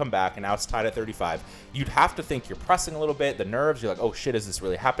team come back and now it's tied at 35, you'd have to think you're pressing a little bit, the nerves, you're like, oh shit, is this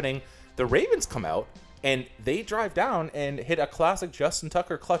really happening? The Ravens come out and they drive down and hit a classic Justin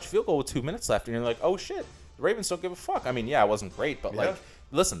Tucker clutch field goal with 2 minutes left, and you're like, oh shit, the Ravens don't give a fuck. I mean, yeah, it wasn't great, but like,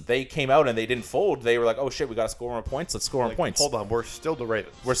 listen, they came out and they didn't fold. They were like, oh shit, we got to score more points. Let's score more points. Hold on, we're still the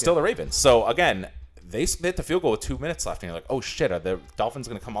Ravens. We're still the Ravens. So again, they hit the field goal with 2 minutes left, and you're like, oh shit, are the Dolphins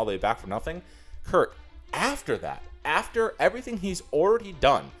going to come all the way back for nothing? Kurt, after that, after everything he's already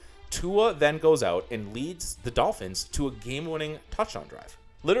done, Tua then goes out and leads the Dolphins to a game-winning touchdown drive.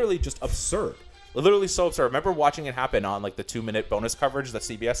 Literally just absurd. Literally so absurd. I remember watching it happen on like the 2-minute bonus coverage that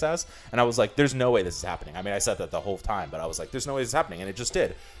CBS has, and I was like, there's no way this is happening. I mean, I said that the whole time, but I was like, there's no way this is happening, and it just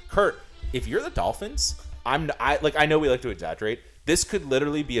did. Kurt, if you're the Dolphins, I know we like to exaggerate. This could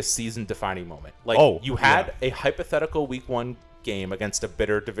literally be a season-defining moment. Like, you had a hypothetical Week 1 game against a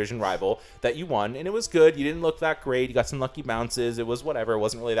bitter division rival that you won, and it was good. You didn't look that great. You got some lucky bounces. It was whatever. It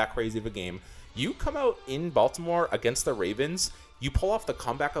wasn't really that crazy of a game. You come out in Baltimore against the Ravens, you pull off the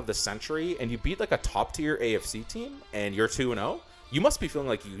comeback of the century, and you beat like a top-tier AFC team, and you're 2-0. You must be feeling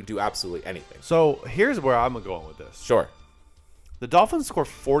like you can do absolutely anything. So here's where I'm going with this. Sure. The Dolphins score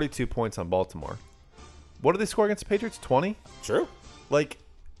 42 points on Baltimore. What did they score against the Patriots? 20? True. Like,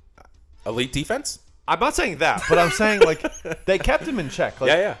 elite defense? I'm not saying that, but I'm saying, like, they kept him in check. Like,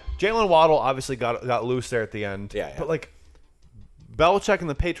 yeah. Jalen Waddle obviously got loose there at the end. Yeah. But, like, Belichick and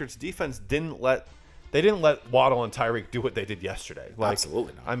the Patriots defense didn't let Waddle and Tyreek do what they did yesterday. Like,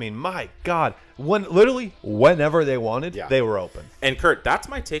 absolutely not. I mean, my God. Whenever they wanted, they were open. And, Kurt, that's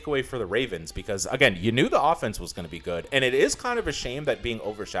my takeaway for the Ravens because, again, you knew the offense was going to be good. And it is kind of a shame that being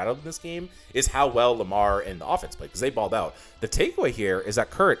overshadowed in this game is how well Lamar and the offense played because they balled out. The takeaway here is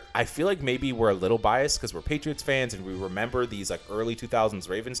that, Kurt, I feel like maybe we're a little biased because we're Patriots fans and we remember these, like, early 2000s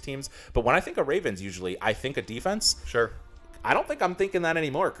Ravens teams. But when I think of Ravens, usually, I think of defense. Sure. I don't think I'm thinking that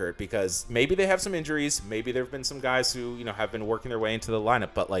anymore, Kurt, because maybe they have some injuries. Maybe there have been some guys who, have been working their way into the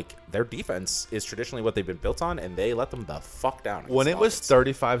lineup. But, like, their defense is traditionally what they've been built on, and they let them the fuck down. When it was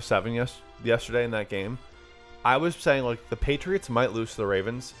 35-7 yesterday in that game, I was saying, like, the Patriots might lose to the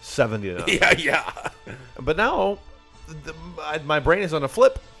Ravens 70-0. Yeah. But now, my brain is on a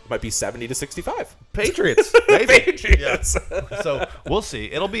flip. Might be 70-65. Patriots. Patriots. Yeah. So we'll see.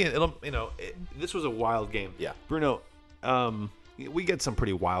 This was a wild game. Yeah. Bruno, we get some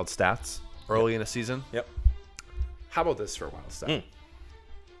pretty wild stats early in a season. Yep. How about this for a wild stat?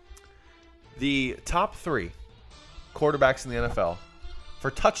 The top 3 quarterbacks in the NFL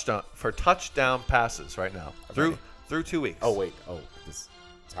for touchdown passes right now through 2 weeks. Oh wait. This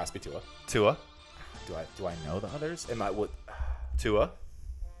has to be Tua. Tua. Do I know the others? Tua.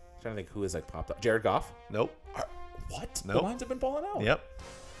 I'm trying to think who is like popped up. Jared Goff. Nope. What? Nope. The lines have been balling out. Yep.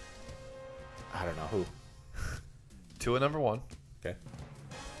 I don't know who. Tua number 1. Okay.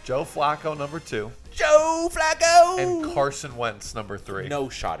 Joe Flacco number 2. Joe Flacco. And Carson Wentz number 3. No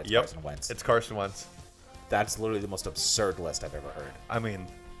shot. It's Carson Wentz. It's Carson Wentz. That's literally the most absurd list I've ever heard. I mean,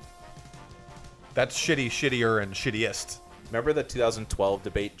 that's shittier, and shittiest. Remember the 2012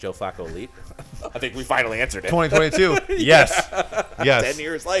 debate, Joe Flacco elite? I think we finally answered it. 2022. Yes. 10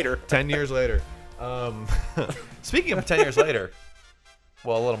 years later. 10 years later. Speaking of 10 years later,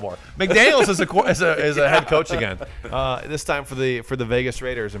 well, a little more. McDaniels is a head coach again. This time for the Vegas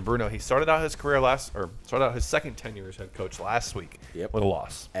Raiders. And Bruno, he started out his second tenure as head coach last week with a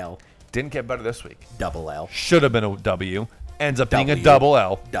loss. L. Didn't get better this week. Double L. Should have been a W. Ends up being a double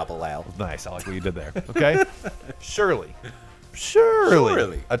L. Double L. Nice. I like what you did there. Okay. Surely,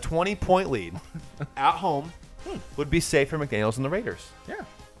 a 20-point lead at home would be safe for McDaniels and the Raiders. Yeah.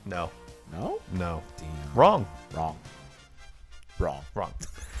 No. No? No. Damn. Wrong.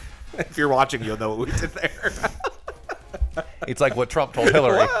 If you're watching, you'll know what we did there. It's like what Trump told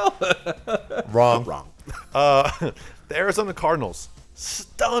Hillary. Wrong. The Arizona Cardinals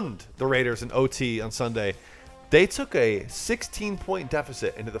stunned the Raiders in OT on Sunday. They took a 16-point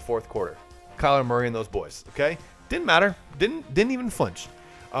deficit into the fourth quarter. Kyler Murray and those boys, okay? Didn't matter. Didn't even flinch.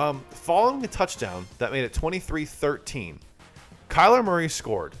 Following a touchdown that made it 23-13, Kyler Murray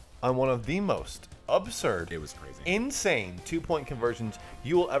scored on one of the most absurd, it was crazy, insane 2-point conversions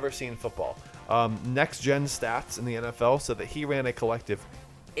you will ever see in football. Next Gen Stats in the NFL said that he ran a collective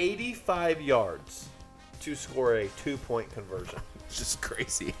 85 yards to score a 2-point conversion. It's just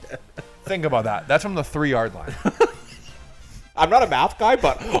crazy. Think about that. That's from the 3-yard line. I'm not a math guy,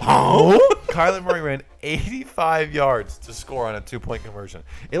 but Kyler Murray ran 85 yards to score on a 2-point conversion.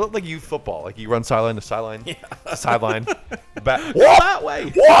 It looked like youth football. Like you run sideline to sideline, sideline, back, that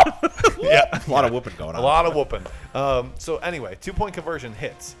way. Yeah, A lot of whooping going on. A lot of whooping. So anyway, 2-point conversion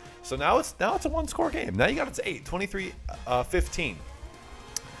hits. So now it's a one-score game. Now you got it to 8, 23-15.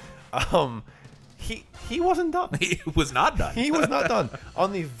 He wasn't done. He was not done. He was not done.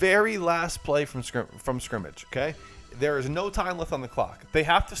 On the very last play from scrimmage, okay? There is no time left on the clock. They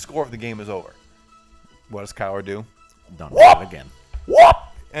have to score if the game is over. What does Kyler do? Done that again. Whoop!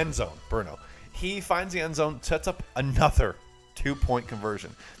 End zone. Bruno. He finds the end zone, sets up another 2-point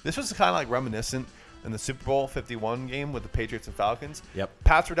conversion. This was kind of like reminiscent in the Super Bowl 51 game with the Patriots and Falcons. Yep.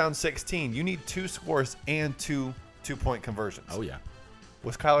 Pats were down 16. You need 2 scores and 2 2-point conversions. Oh, yeah.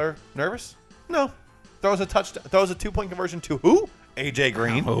 Was Kyler nervous? No. Throws a 2-point conversion to who? AJ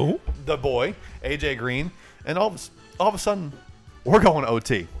Green. Who? The boy, AJ Green. And all of a sudden, we're going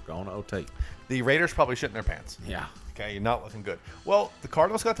OT. We're going to OT. The Raiders probably shit in their pants. Yeah. Okay, you're not looking good. Well, the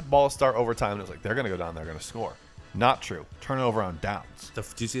Cardinals got the ball to start overtime, and it was like, they're going to go down there, going to score. Not true. Turnover on downs. Do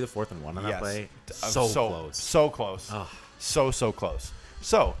you see the 4th and 1 on that play? So close. So close. Oh. So close.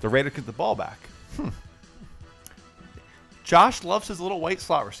 So, the Raiders get the ball back. Josh loves his little white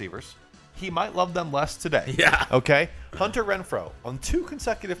slot receivers. He might love them less today. Yeah. Okay? Hunter Renfrow, on 2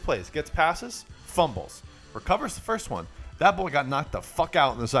 consecutive plays, gets passes, fumbles, recovers the first one. That boy got knocked the fuck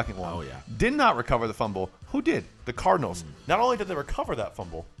out in the second one. Oh, yeah. Did not recover the fumble. Who did? The Cardinals. Not only did they recover that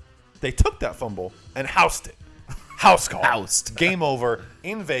fumble, they took that fumble and housed it. House call. Housed. Game over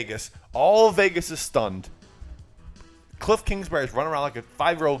in Vegas. All of Vegas is stunned. Cliff Kingsbury's running around like a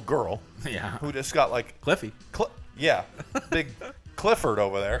 5-year-old girl. Yeah. Who just got like Cliffy. Yeah, big Clifford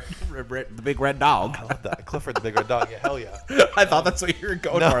over there. The big red dog. I love that. Clifford the big red dog. Yeah, hell yeah. I thought that's what you were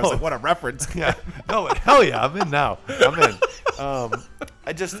going for. I was like, what a reference. Yeah, no, hell yeah. I'm in now. I'm in.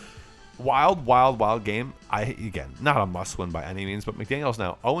 I just wild game. Again, not a must win by any means, but McDaniel's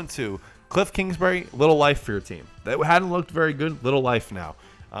now 0-2. Cliff Kingsbury, little life for your team. That hadn't looked very good. Little life now.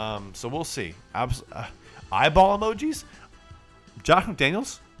 So we'll see. Eyeball emojis. Josh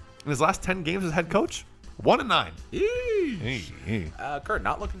McDaniels in his last 10 games as head coach. 1-9. Kurt,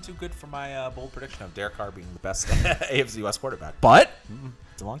 not looking too good for my bold prediction of Derek Carr being the best AFC West quarterback. But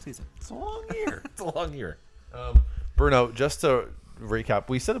it's a long season. It's a long year. It's a long year. Bruno, just to recap,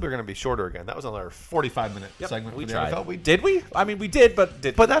 we said we were going to be shorter again. That was another 45-minute segment We for the tried. NFL. Did we? I mean, we did, but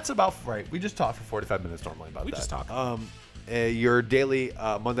But that's about right. We just talked for 45 minutes normally about We that. just talk. Your daily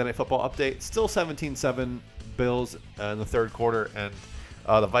Monday Night Football update, still 17-7 Bills in the third quarter, and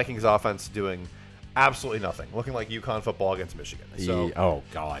the Vikings offense doing absolutely nothing, looking like UConn football against Michigan. So, oh,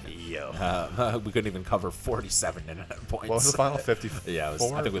 God. We couldn't even cover 47 points. what was the final? 54? Yeah, I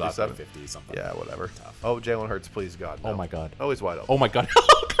think we lost by 50 something. Yeah, whatever. Tough. Oh, Jalen Hurts, please, God. No. Oh, my God. Oh, he's wide open. Oh, my God.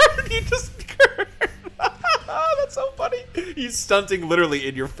 Oh, Kurt, he just... That's so funny. He's stunting literally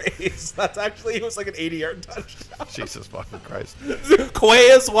in your face. That's actually, it was like an 80-yard touchdown. Jesus fucking Christ.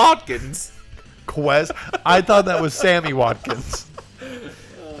 Quez Watkins. Quez? I thought that was Sammy Watkins.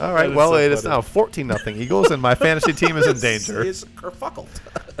 All right, well, it is now 14-0 Eagles, and my fantasy team is in danger. Is kerfuckled.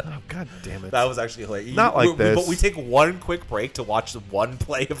 Oh, God damn it. That was actually hilarious. Not like this. But we take one quick break to watch the one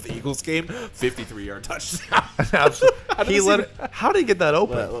play of the Eagles game. 53-yard touchdown. How did he get that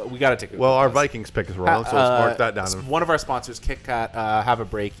open? Well, we got to take it. Well, our Vikings pick is wrong, so let's mark that down. One of our sponsors, Kit Kat, have a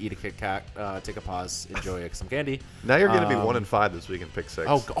break, eat a Kit Kat, take a pause, enjoy some candy. Now you're going to be 1-5 this week in pick 6.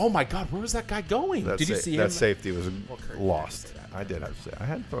 Oh my God, where was that guy going? Did you see him? That safety was lost. I did have to say. I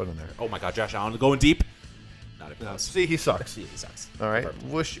had to throw it in there. Oh my God, Josh Allen going deep. Not even close. See, he sucks. He sucks. All right.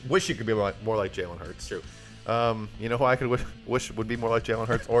 Perfect. Wish you could be more like Jalen Hurts. True. You know who I could wish would be more like Jalen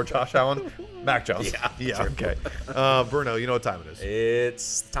Hurts or Josh Allen? Mac Jones. Yeah. True. Okay. Bruno, you know what time it is.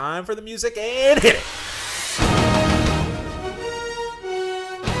 It's time for the music and hit it.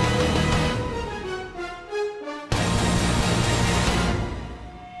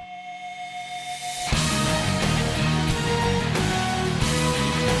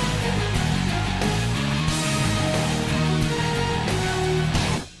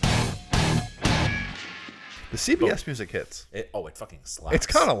 The CBS music hits. It fucking slaps. It's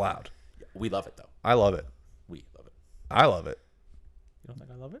kind of loud. We love it, though. I love it. We love it. I love it. You don't think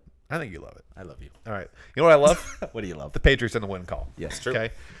I love it? I think you love it. I love you. All right. You know what I love? What do you love? The Patriots in the win call. Yes, true.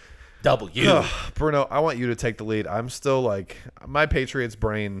 Okay. W. Ugh, Bruno, I want you to take the lead. I'm still like, my Patriots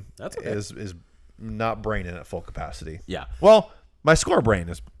brain That's okay. is not braining at full capacity. Yeah. Well, my score brain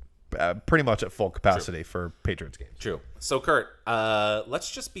is pretty much at full capacity for Patriots games. True. So, Kurt, let's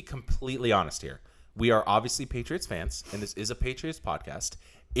just be completely honest here. We are obviously Patriots fans, and this is a Patriots podcast.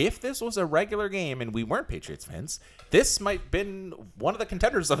 If this was a regular game and we weren't Patriots fans, this might have been one of the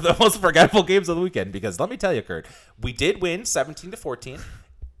contenders of the most forgettable games of the weekend. Because let me tell you, Kurt, we did win 17-14.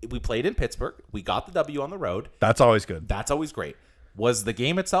 We played in Pittsburgh. We got the W on the road. That's always good. That's always great. Was the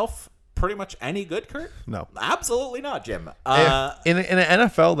game itself pretty much any good, Kurt? No. Absolutely not, Jim. In an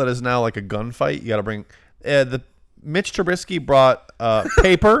NFL that is now like a gunfight, you got to bring the Mitch Trubisky brought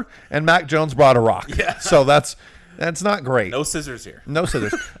paper and Mac Jones brought a rock. Yeah. So that's not great. No scissors here. No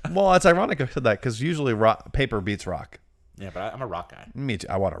scissors. Well, it's ironic I said that because usually paper beats rock. Yeah, but I'm a rock guy. Me too.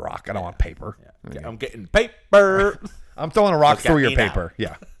 I want a rock. I don't want paper. Yeah. I'm getting paper. I'm throwing a rock Look through at your me now. paper.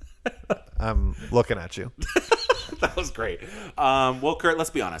 Yeah. I'm looking at you. That was great. Well, Kurt,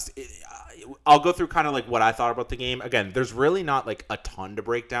 let's be honest. I'll go through kind of like what I thought about the game. Again, there's really not like a ton to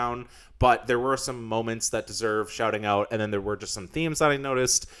break down, but there were some moments that deserve shouting out, and then there were just some themes that I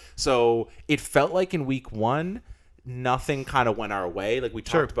noticed. So it felt like in week 1, nothing kind of went our way. Like we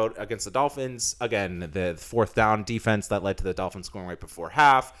talked about against the Dolphins. Again, the fourth down defense that led to the Dolphins scoring right before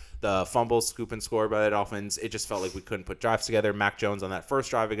half. The fumble, scoop, and score by the Dolphins. It just felt like we couldn't put drives together. Mac Jones on that first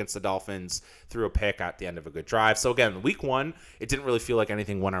drive against the Dolphins threw a pick at the end of a good drive. So again, week 1, it didn't really feel like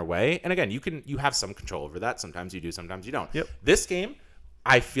anything went our way. And again, you have some control over that. Sometimes you do, sometimes you don't. Yep. This game,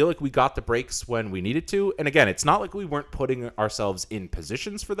 I feel like we got the breaks when we needed to. And again, it's not like we weren't putting ourselves in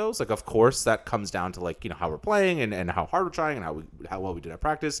positions for those. Like, of course, that comes down to like, how we're playing and how hard we're trying and how well we did at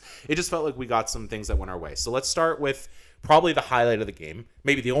practice. It just felt like we got some things that went our way. So let's start with probably the highlight of the game,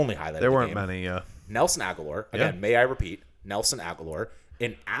 maybe the only highlight of the game. There weren't many, yeah. Nelson Aguilar. Again, may I repeat, Nelson Aguilar,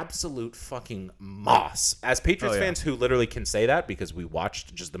 an absolute fucking moss. As Patriots fans who literally can say that because we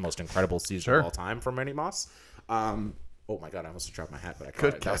watched just the most incredible season of all time from Randy Moss. Oh my God, I almost dropped my hat, but I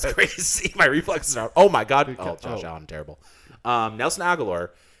caught it. That was crazy. My reflexes are, oh my God. Josh Allen, terrible. Nelson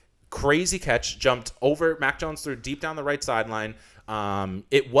Aguilar, crazy catch, jumped over Mac Jones, threw deep down the right sideline.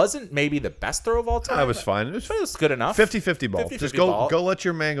 It wasn't maybe the best throw of all time. That was fine. It was good enough. 50-50 ball. 50-50 Just ball. go let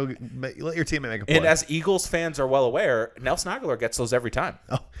your man let your teammate make a play. And as Eagles fans are well aware, Nelson Aguilar gets those every time.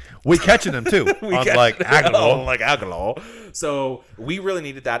 Oh, we catching them too, unlike Aguilar. So we really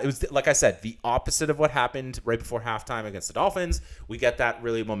needed that. It was, like I said, the opposite of what happened right before halftime against the Dolphins. We get that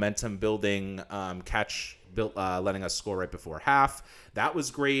really momentum building catch, letting us score right before half. That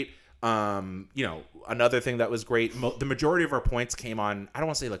was great. Another thing that was great, the majority of our points came on, I don't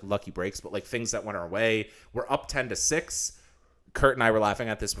want to say like lucky breaks, but like things that went our way. We're up 10-6. Kurt and I were laughing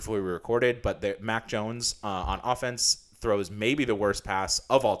at this before we recorded, but Mac Jones on offense throws maybe the worst pass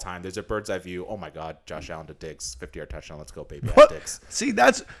of all time. There's a bird's eye view. Oh my God, Josh Allen to Diggs, 50-yard touchdown. Let's go, baby. Diggs. See,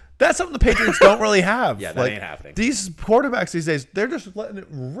 that's something the Patriots don't really have. Yeah, that ain't happening. These quarterbacks these days, they're just letting it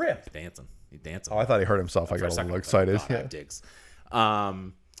rip. He's dancing. Oh, I thought he hurt himself. I got a little excited. Yeah. Diggs.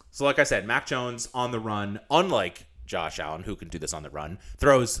 So like I said, Mac Jones on the run, unlike Josh Allen, who can do this on the run,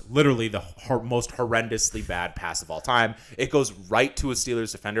 throws literally the most horrendously bad pass of all time. It goes right to a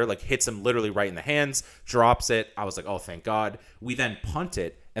Steelers defender, like hits him literally right in the hands, drops it. I was like, oh, thank God. We then punt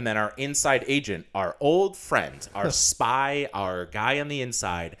it, and then our inside agent, our old friend, our spy, our guy on the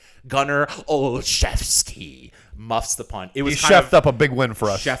inside, Gunnar Olszewski, muffs the punt. It was He chefed up a big win for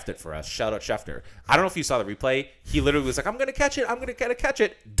us. Chefed it for us. Shout out Schefter. I don't know if you saw the replay. He literally was like, I'm going to catch it. I'm going to catch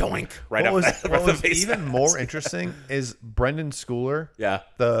it. Doink. Right up What was the face. even more interesting is Brendan Schooler,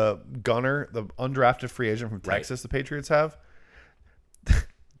 the gunner, the undrafted free agent from Texas the Patriots have.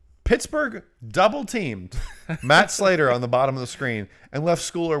 Pittsburgh double teamed Matt Slater on the bottom of the screen and left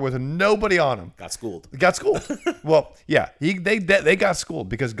Schooler with nobody on him. Got schooled. Well, yeah, they got schooled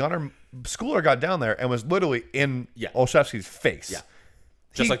because Schooler got down there and was literally in Olszewski's face. Yeah.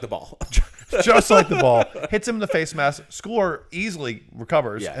 Just like the ball. Just like the ball. Hits him in the face mask. Schooler easily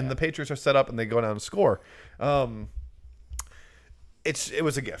recovers, and the Patriots are set up and they go down to score. It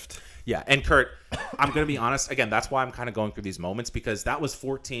was a gift. Yeah, and Kurt, I'm going to be honest. Again, that's why I'm kind of going through these moments because that was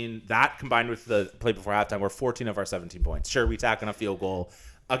 14. That combined with the play before halftime were 14 of our 17 points. Sure, we tacked on a field goal.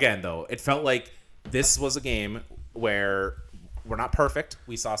 Again, though, it felt like this was a game where we're not perfect.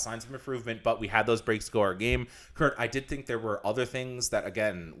 We saw signs of improvement, but we had those breaks go our game. Kurt, I did think there were other things that,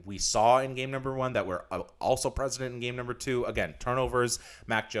 again, we saw in game number 1 that were also present in game number 2. Again, turnovers.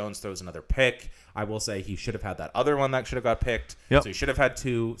 Mac Jones throws another pick. I will say he should have had that other one that should have got picked. Yep. So he should have had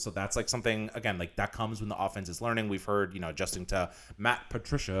 2. So that's like something, again, like that comes when the offense is learning. We've heard, adjusting to Matt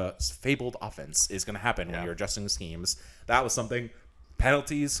Patricia's fabled offense is going to happen when you're adjusting schemes. That was something.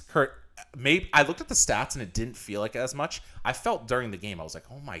 Penalties, Kurt. Maybe I looked at the stats and it didn't feel like as much. I felt during the game, I was like,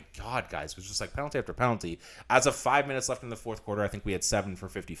 oh my God, guys. It was just like penalty after penalty. As of 5 minutes left in the fourth quarter, I think we had 7 for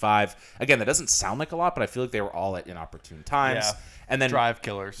 55. Again, that doesn't sound like a lot, but I feel like they were all at inopportune times. Yeah. And then Drive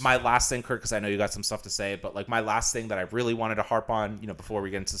killers. My last thing, Kurt, because I know you got some stuff to say, but like my last thing that I really wanted to harp on, before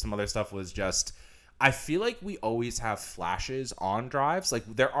we get into some other stuff was just I feel like we always have flashes on drives. Like,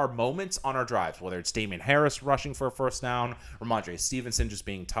 there are moments on our drives, whether it's Damian Harris rushing for a first down, Ramondre Stevenson just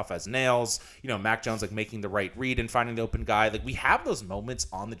being tough as nails, Mac Jones like making the right read and finding the open guy. Like, we have those moments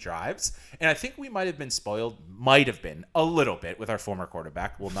on the drives, and I think we might have been spoiled, a little bit with our former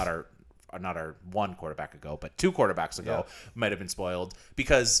quarterback. Well, not our one quarterback ago, but 2 quarterbacks ago might have been spoiled,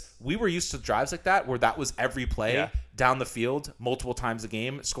 because we were used to drives like that where that was every play down the field multiple times a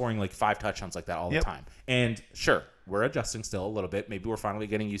game, scoring like 5 touchdowns like that all the time. And sure, we're adjusting still a little bit. Maybe we're finally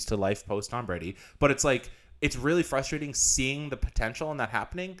getting used to life post Tom Brady, but it's like, it's really frustrating seeing the potential in that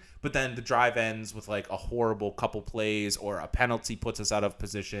happening, but then the drive ends with like a horrible couple plays, or a penalty puts us out of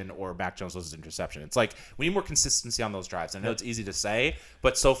position, or Mac Jones loses interception. It's like, we need more consistency on those drives. I know it's easy to say,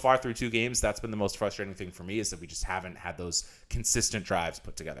 but so far through 2 games, that's been the most frustrating thing for me, is that we just haven't had those consistent drives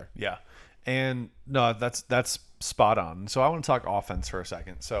put together. Yeah. And no, that's spot on. So I want to talk offense for a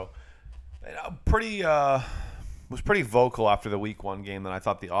second. So was pretty vocal after the week 1 game that I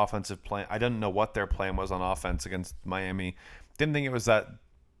thought the offensive plan, I didn't know what their plan was on offense against Miami. Didn't think it was that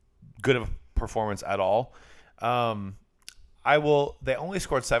good of a performance at all. They only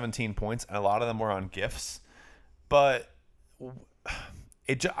scored 17 points, and a lot of them were on gifts, but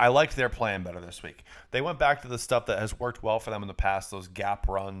I liked their plan better this week. They went back to the stuff that has worked well for them in the past, those gap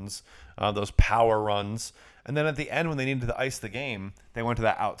runs, those power runs. And then at the end, when they needed to ice the game, they went to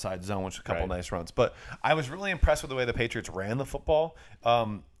that outside zone, which was a couple nice runs. But I was really impressed with the way the Patriots ran the football.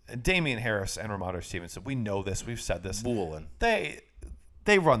 Damian Harris and Ramondre Stevenson, we know this. We've said this. Bulling.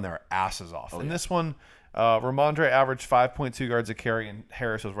 They run their asses off. In this one, Ramondre averaged 5.2 yards a carry, and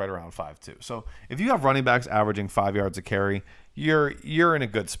Harris was right around 5.2. So if you have running backs averaging 5 yards a carry, you're in a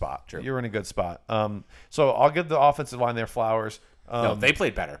good spot. True. You're in a good spot. So I'll give the offensive line their flowers. No, they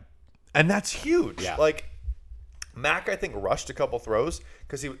played better. And that's huge. Yeah. Like, Mac, I think, rushed a couple throws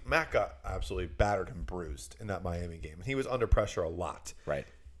because Mac got absolutely battered and bruised in that Miami game. And he was under pressure a lot. Right.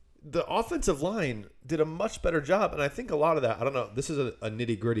 The offensive line did a much better job. And I think a lot of that, I don't know, this is a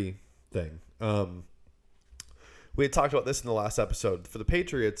nitty-gritty thing. We had talked about this in the last episode. For the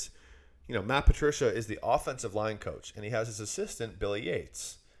Patriots, Matt Patricia is the offensive line coach, and he has his assistant, Billy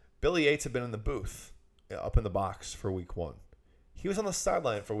Yates. Billy Yates had been in the booth up in the box for week 1. He was on the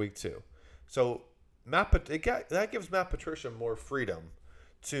sideline for week 2. So that gives Matt Patricia more freedom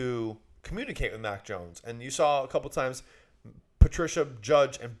to communicate with Mac Jones. And you saw a couple times Patricia,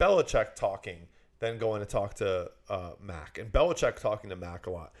 Judge, and Belichick talking, then going to talk to Mac. And Belichick talking to Mac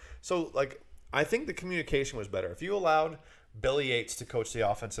a lot. So, I think the communication was better. If you allowed Billy Yates to coach the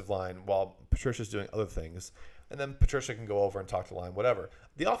offensive line while Patricia's doing other things, and then Patricia can go over and talk to the line, whatever.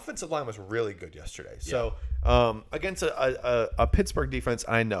 The offensive line was really good yesterday. Yeah. So against a Pittsburgh defense,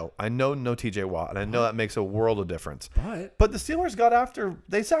 I know no TJ Watt, and I know that makes a world of difference. But the Steelers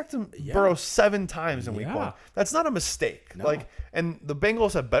they sacked Burrow 7 times in week 1. That's not a mistake. No. And the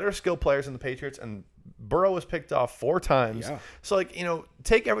Bengals have better skill players than the Patriots, and Burrow was picked off 4 times. Yeah. So,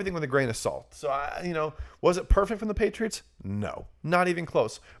 take everything with a grain of salt. So, was it perfect from the Patriots? No, not even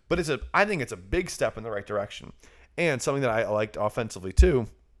close. But I think it's a big step in the right direction. And something that I liked offensively too,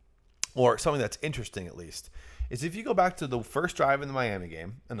 or something that's interesting at least, is if you go back to the first drive in the Miami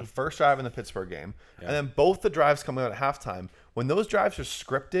game and the first drive in the Pittsburgh game, and then both the drives coming out at halftime, when those drives are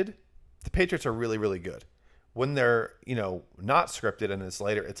scripted, the Patriots are really, really good. When they're, not scripted and it's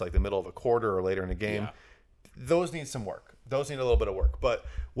later, it's like the middle of a quarter or later in a game, those need some work. Those need a little bit of work. But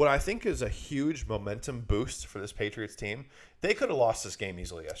what I think is a huge momentum boost for this Patriots team, they could have lost this game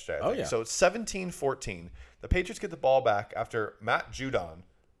easily yesterday, I think. So it's 17-14. The Patriots get the ball back after Matt Judon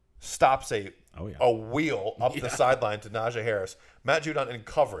stops a wheel up the sideline to Najee Harris. Matt Judon in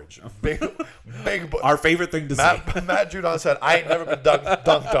coverage. Big. Our favorite thing to say. Matt Judon said, I ain't never been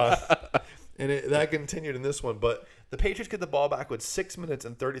dunked on. And that continued in this one. But the Patriots get the ball back with 6 minutes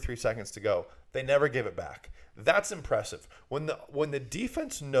and 33 seconds to go. They never give it back. That's impressive. When the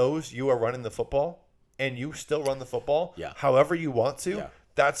defense knows you are running the football and you still run the football however you want to,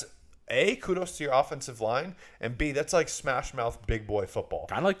 that's A, kudos to your offensive line, and B, that's like smash mouth big boy football.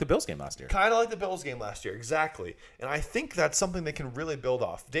 Kind of like the Bills game last year. Exactly. And I think that's something they can really build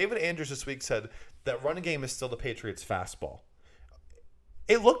off. David Andrews this week said that running game is still the Patriots' fastball.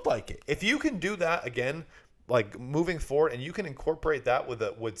 It looked like it. If you can do that again, like moving forward, and you can incorporate that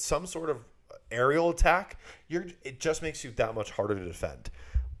with some sort of aerial attack, it just makes you that much harder to defend.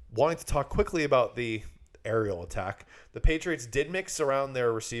 Wanting to talk quickly about the aerial attack, the Patriots did mix around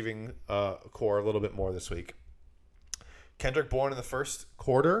their receiving core a little bit more this week. Kendrick Bourne in the first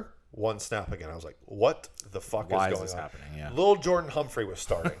quarter, 1 snap again. I was like, what the fuck is going on? Happening? Yeah. Lil Jordan Humphrey was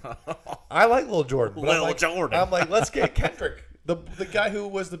starting. I like Lil Jordan. Jordan. I'm like, let's get Kendrick The guy who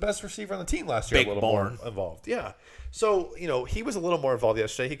was the best receiver on the team last year, Big a little Bourne. more involved. Yeah. So, he was a little more involved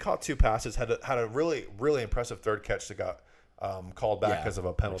yesterday. He caught 2 passes, had a really, really impressive third catch that got called back because of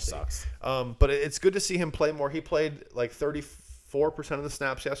a penalty. Sucks. But it's good to see him play more. He played like 34% of the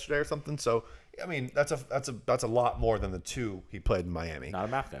snaps yesterday or something. So, I mean, that's a lot more than the 2 he played in Miami. Not a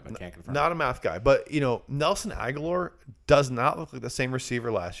math guy, but can't confirm. Not a math guy. But, Nelson Aguilar does not look like the same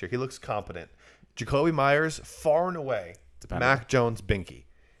receiver last year. He looks competent. Jacoby Myers, far and away, Mac Jones, Binky.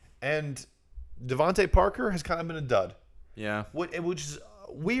 And Devontae Parker has kind of been a dud. Yeah. Which is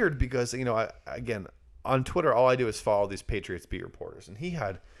weird because, again, on Twitter, all I do is follow these Patriots beat reporters. And he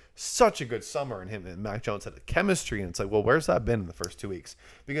had such a good summer, and him and Mac Jones had a chemistry. And it's like, well, where's that been in the first 2 weeks?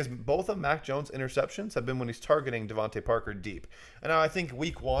 Because both of Mac Jones' interceptions have been when he's targeting Devontae Parker deep. And now I think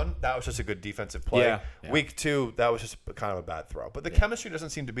week 1, that was just a good defensive play. Yeah. Week 2, that was just kind of a bad throw. But the chemistry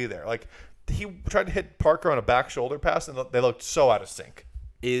doesn't seem to be there. Like, he tried to hit Parker on a back shoulder pass, and they looked so out of sync.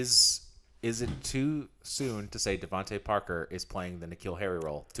 Is it too soon to say Devontae Parker is playing the N'Keal Harry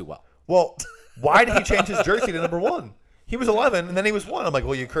role too well? Well, why did he change his jersey to number 1? He was 11, and then he was 1. I'm like,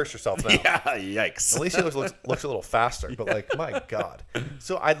 well, you curse yourself now. Yeah, yikes. At least he looks a little faster. But, like, my God.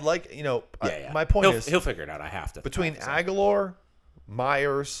 So, I'd like, Yeah. my point is, he'll figure it out. I have to. between Aguilar,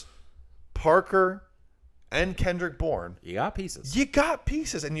 Myers, Parker, and Kendrick Bourne, You got pieces. you got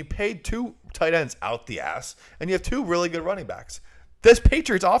pieces, and you paid 2 tight ends out the ass, and you have 2 really good running backs. This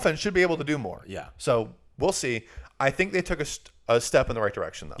Patriots offense should be able to do more. Yeah. So, we'll see. I think they took a step in the right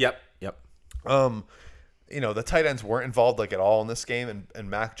direction, though. Yep. The tight ends weren't involved like at all in this game, and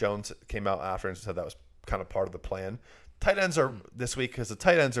Mac Jones came out after and said that was kind of part of the plan. Tight ends are this week because the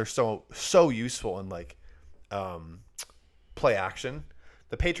tight ends are so useful in like play action.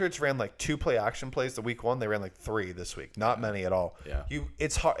 The Patriots ran like 2 play action plays the week 1. They ran like 3 this week. Not many at all. Yeah.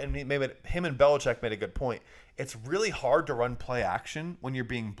 It's hard, and maybe him and Belichick made a good point. It's really hard to run play action when you're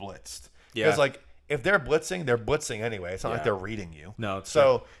being blitzed. Yeah. Because like if they're blitzing anyway. It's not like they're reading you. No, it's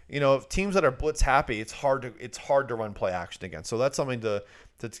so if teams that are blitz happy, it's hard to run play action again. So that's something to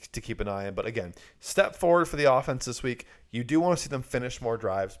keep an eye on. But again, step forward for the offense this week. You do want to see them finish more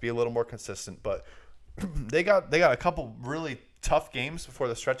drives, be a little more consistent. But they got a couple really tough games before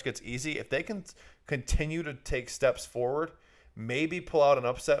the stretch gets easy. If they can continue to take steps forward, maybe pull out an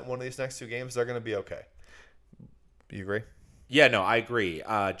upset in one of these next 2 games, they're going to be okay. You agree? Yeah, no, I agree.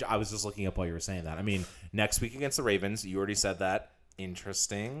 I was just looking up while you were saying that. I mean, next week against the Ravens, you already said that.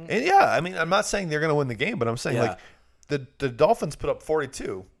 Interesting. And yeah, I mean, I'm not saying they're going to win the game, but I'm saying like the Dolphins put up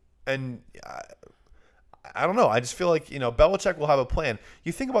 42, and I don't know. I just feel like Belichick will have a plan.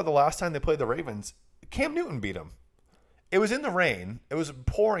 You think about the last time they played the Ravens, Cam Newton beat them. It was in the rain. It was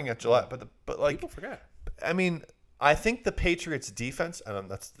pouring at Gillette, but like people forget. I mean, I think the Patriots defense,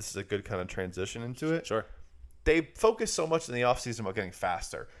 and this is a good kind of transition into it. Sure. They focus so much in the offseason about getting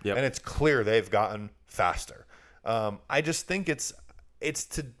faster, Yep. and it's clear they've gotten faster. I just think it's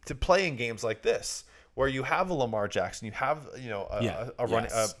to play in games like this where you have a Lamar Jackson, you have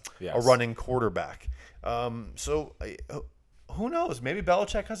a running quarterback. So who knows? Maybe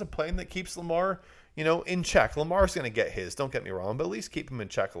Belichick has a plan that keeps Lamar in check. Lamar's going to get his, don't get me wrong, but at least keep him in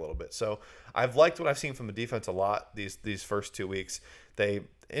check a little bit. So I've liked what I've seen from the defense a lot these first 2 weeks.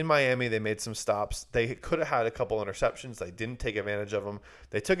 In Miami, they made some stops. They could have had a couple interceptions. They didn't take advantage of them.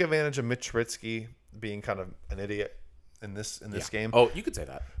 They took advantage of Mitch Trubisky being kind of an idiot in this game. Oh, you could say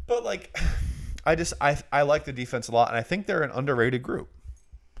that. But like, I like the defense a lot, and I think they're an underrated group.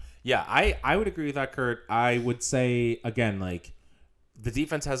 Yeah, I would agree with that, Kurt. I would say, again, like, the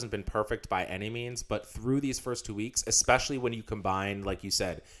defense hasn't been perfect by any means, but through these first 2 weeks, especially when you combine, like you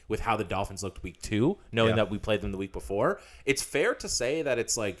said, with how the Dolphins looked week 2, knowing that we played them the week before, it's fair to say that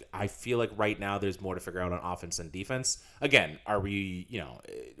it's like, I feel like right now there's more to figure out on offense and defense. Again, are we,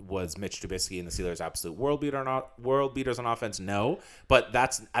 was Mitch Trubisky and the Steelers absolute world beaters on offense? No, but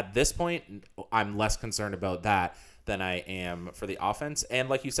that's, at this point, I'm less concerned about that than I am for the offense. And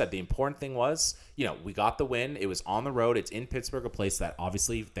like you said, the important thing was, we got the win. It was on the road. It's in Pittsburgh, a place that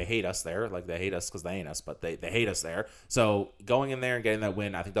obviously they hate us there. Like, they hate us because they ain't us, but they hate us there. So going in there and getting that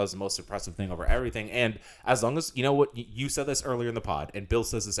win, I think that was the most impressive thing over everything. And as long as, you said this earlier in the pod, and Bill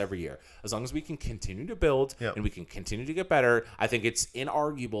says this every year, as long as we can continue to build and we can continue to get better, I think it's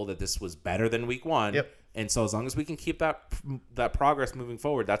inarguable that this was better than week 1. Yep. And so as long as we can keep that progress moving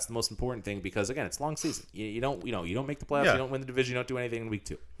forward, that's the most important thing, because again, it's long season. You don't make the playoffs, you don't win the division, you don't do anything in week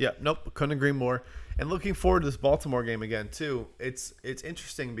 2. Yeah, nope, couldn't agree more. And looking forward to this Baltimore game again too. It's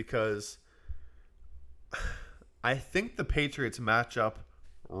interesting because I think the Patriots match up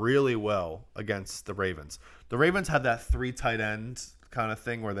really well against the Ravens. The Ravens have that 3 tight end kind of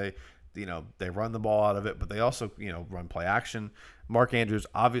thing where they run the ball out of it, but they also, run play action. Mark Andrews,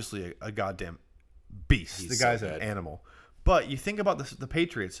 obviously a goddamn beast. The guy's an animal. But you think about the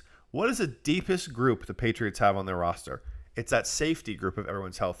Patriots. What is the deepest group the Patriots have on their roster? It's that safety group if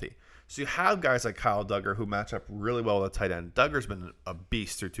everyone's healthy. So you have guys like Kyle Duggar who match up really well with a tight end. Duggar's been a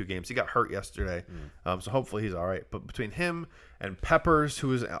beast through 2 games. He got hurt yesterday, so hopefully he's all right. But between him and Peppers, who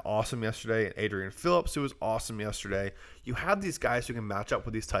was awesome yesterday, and Adrian Phillips, who was awesome yesterday, you have these guys who can match up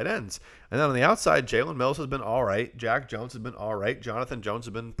with these tight ends. And then on the outside, Jalen Mills has been all right. Jack Jones has been all right. Jonathan Jones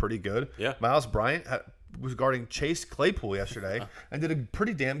has been pretty good. Yeah. Miles Bryant was guarding Chase Claypool yesterday and did a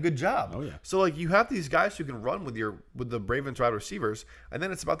pretty damn good job. Oh, yeah. So you have these guys who can run with the Ravens wide receivers, and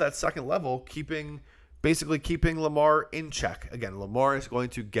then it's about that second level keeping Lamar in check. Again, Lamar is going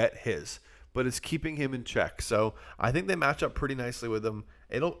to get his, but it's keeping him in check. So I think they match up pretty nicely with them.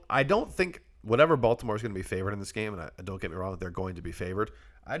 I don't think whatever Baltimore is going to be favored in this game, and don't get me wrong, they're going to be favored.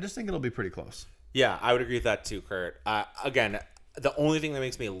 I just think it'll be pretty close. Yeah, I would agree with that too, Kurt. Again, the only thing that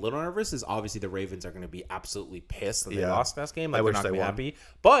makes me a little nervous is obviously the Ravens are going to be absolutely pissed that they lost this game. They're not going to be happy.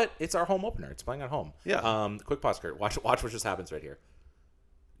 But it's our home opener. It's playing at home. Yeah. Quick pause, Kurt. Watch what just happens right here.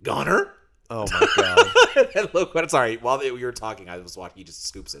 Goner? Oh, my God. And look, but sorry. While we were talking, I was watching. He just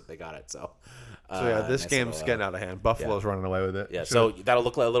scoops it. They got it. So this game's getting out of hand. Buffalo's running away with it. Yeah, so that'll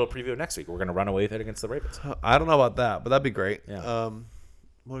look like a little preview next week. We're going to run away with it against the Ravens. I don't know about that, but that'd be great. Yeah.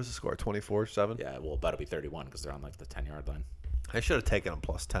 What is the score? 24-7? Yeah, well, that'll be 31 because they're on the 10-yard line. I should have taken them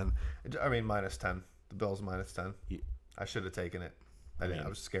plus 10. I mean, minus 10. The Bills minus 10. I should have taken it. I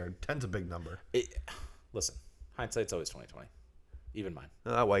was scared. 10's a big number. Listen, hindsight's always 20/20. Even mine.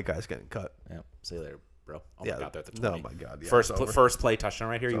 That white guy's getting cut. Yeah. See you later, bro. Oh my God, they're at the 20. Oh my God. Yeah, first play touchdown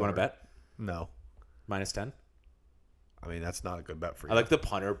right here. You want to bet? No. Minus 10. I mean, that's not a good bet for you. I like the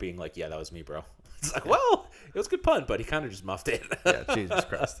punter being like, "Yeah, that was me, bro." It's like, well, it was a good punt, but he kind of just muffed it. Yeah, Jesus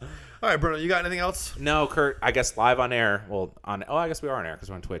Christ. All right, Bruno, you got anything else? No, Kurt. I guess live on air. Well, I guess we are on air because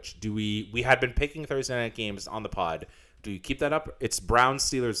we're on Twitch. We had been picking Thursday night games on the pod. Do you keep that up? It's Browns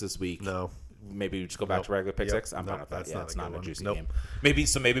Steelers this week. No. Maybe we just go back to regular pick six. I'm fine with that. Yeah, it's not a juicy game. Maybe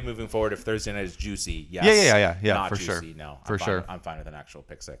moving forward, if Thursday night is juicy, yes. Yeah, not for juicy, sure. No, for sure. I'm fine with an actual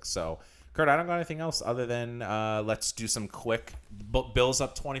pick six. So, Kurt, I don't got anything else other than let's do some quick. Bills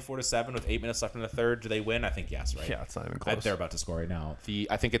up 24-7 with 8 minutes left in the third. Do they win? I think yes, right? Yeah, it's not even close. They're about to score right now.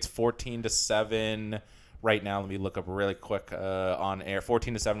 I think it's 14-7 right now. Let me look up really quick on air.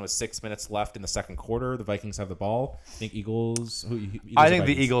 14-7 with 6 minutes left in the second quarter. The Vikings have the ball. I think Eagles. I think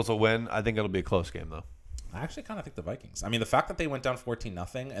the Eagles will win. I think it'll be a close game though. I actually kind of think the Vikings. I mean, the fact that they went down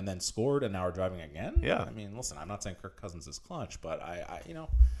 14-0 and then scored and now are driving again. Yeah. I mean, listen, I'm not saying Kirk Cousins is clutch, but I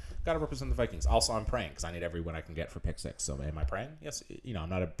got to represent the Vikings. Also, I'm praying because I need every win I can get for pick six. So, am I praying? Yes. I'm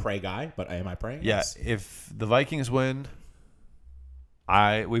not a pray guy, but am I praying? Yeah. Yes. If the Vikings win,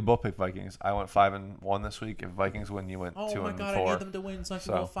 we both picked Vikings. I went 5-1 this week. If Vikings win, you went 2-4. Oh my God, I need them to win so I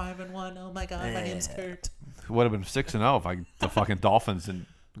can go 5-1. Oh my God, my name's Kurt. It would have been 6-0 if the fucking Dolphins didn't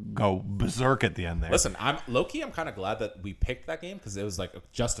go berserk at the end there. Listen, I'm kind of glad that we picked that game because it was like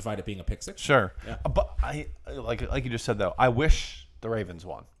justified it being a pick six. Sure. Yeah. But I like you just said though. I wish the Ravens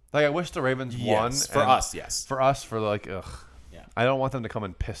won. Like I wish the Ravens won for us. Yes. For us, for like, ugh. Yeah. I don't want them to come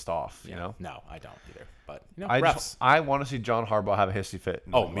in pissed off. You know. No, I don't either. But refs. I want to see John Harbaugh have a hissy fit.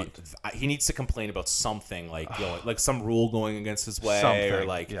 He needs to complain about something like like some rule going against his way, or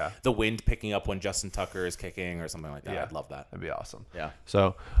like the wind picking up when Justin Tucker is kicking, or something like that. Yeah. I'd love that. That'd be awesome. Yeah.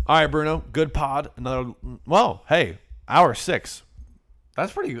 So, all right, Bruno, good pod. Hey, hour 6.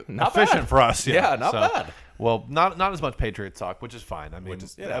 That's pretty efficient for us. Yeah, not bad. Well, not as much Patriot talk, which is fine. I mean,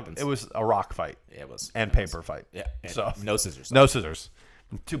 it was a rock fight. Yeah, it was. And paper fight. Yeah. So no scissors. No scissors.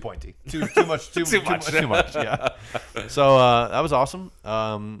 Too pointy. Too much. Too much. Yeah. So that was awesome.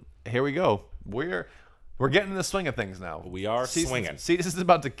 Here we go. We're getting in the swing of things now. We are swinging. Season is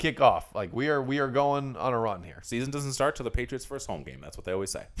about to kick off. Like we are going on a run here. Season doesn't start till the Patriots' first home game. That's what they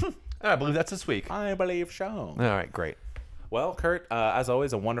always say. I believe that's this week. I believe so. All right, great. Well, Kurt, as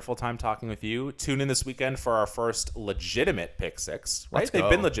always, a wonderful time talking with you. Tune in this weekend for our first legitimate pick six. Right? They've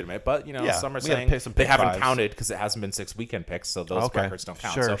been legitimate, but some are saying they haven't counted because it hasn't been 6 weekend picks, so those records don't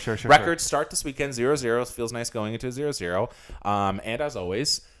count. Sure. Records start this weekend 0-0. It feels nice going into 0-0. And as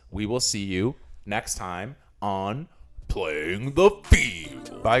always, we will see you next time on Playing the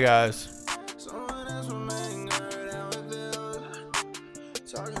Field. Bye, guys.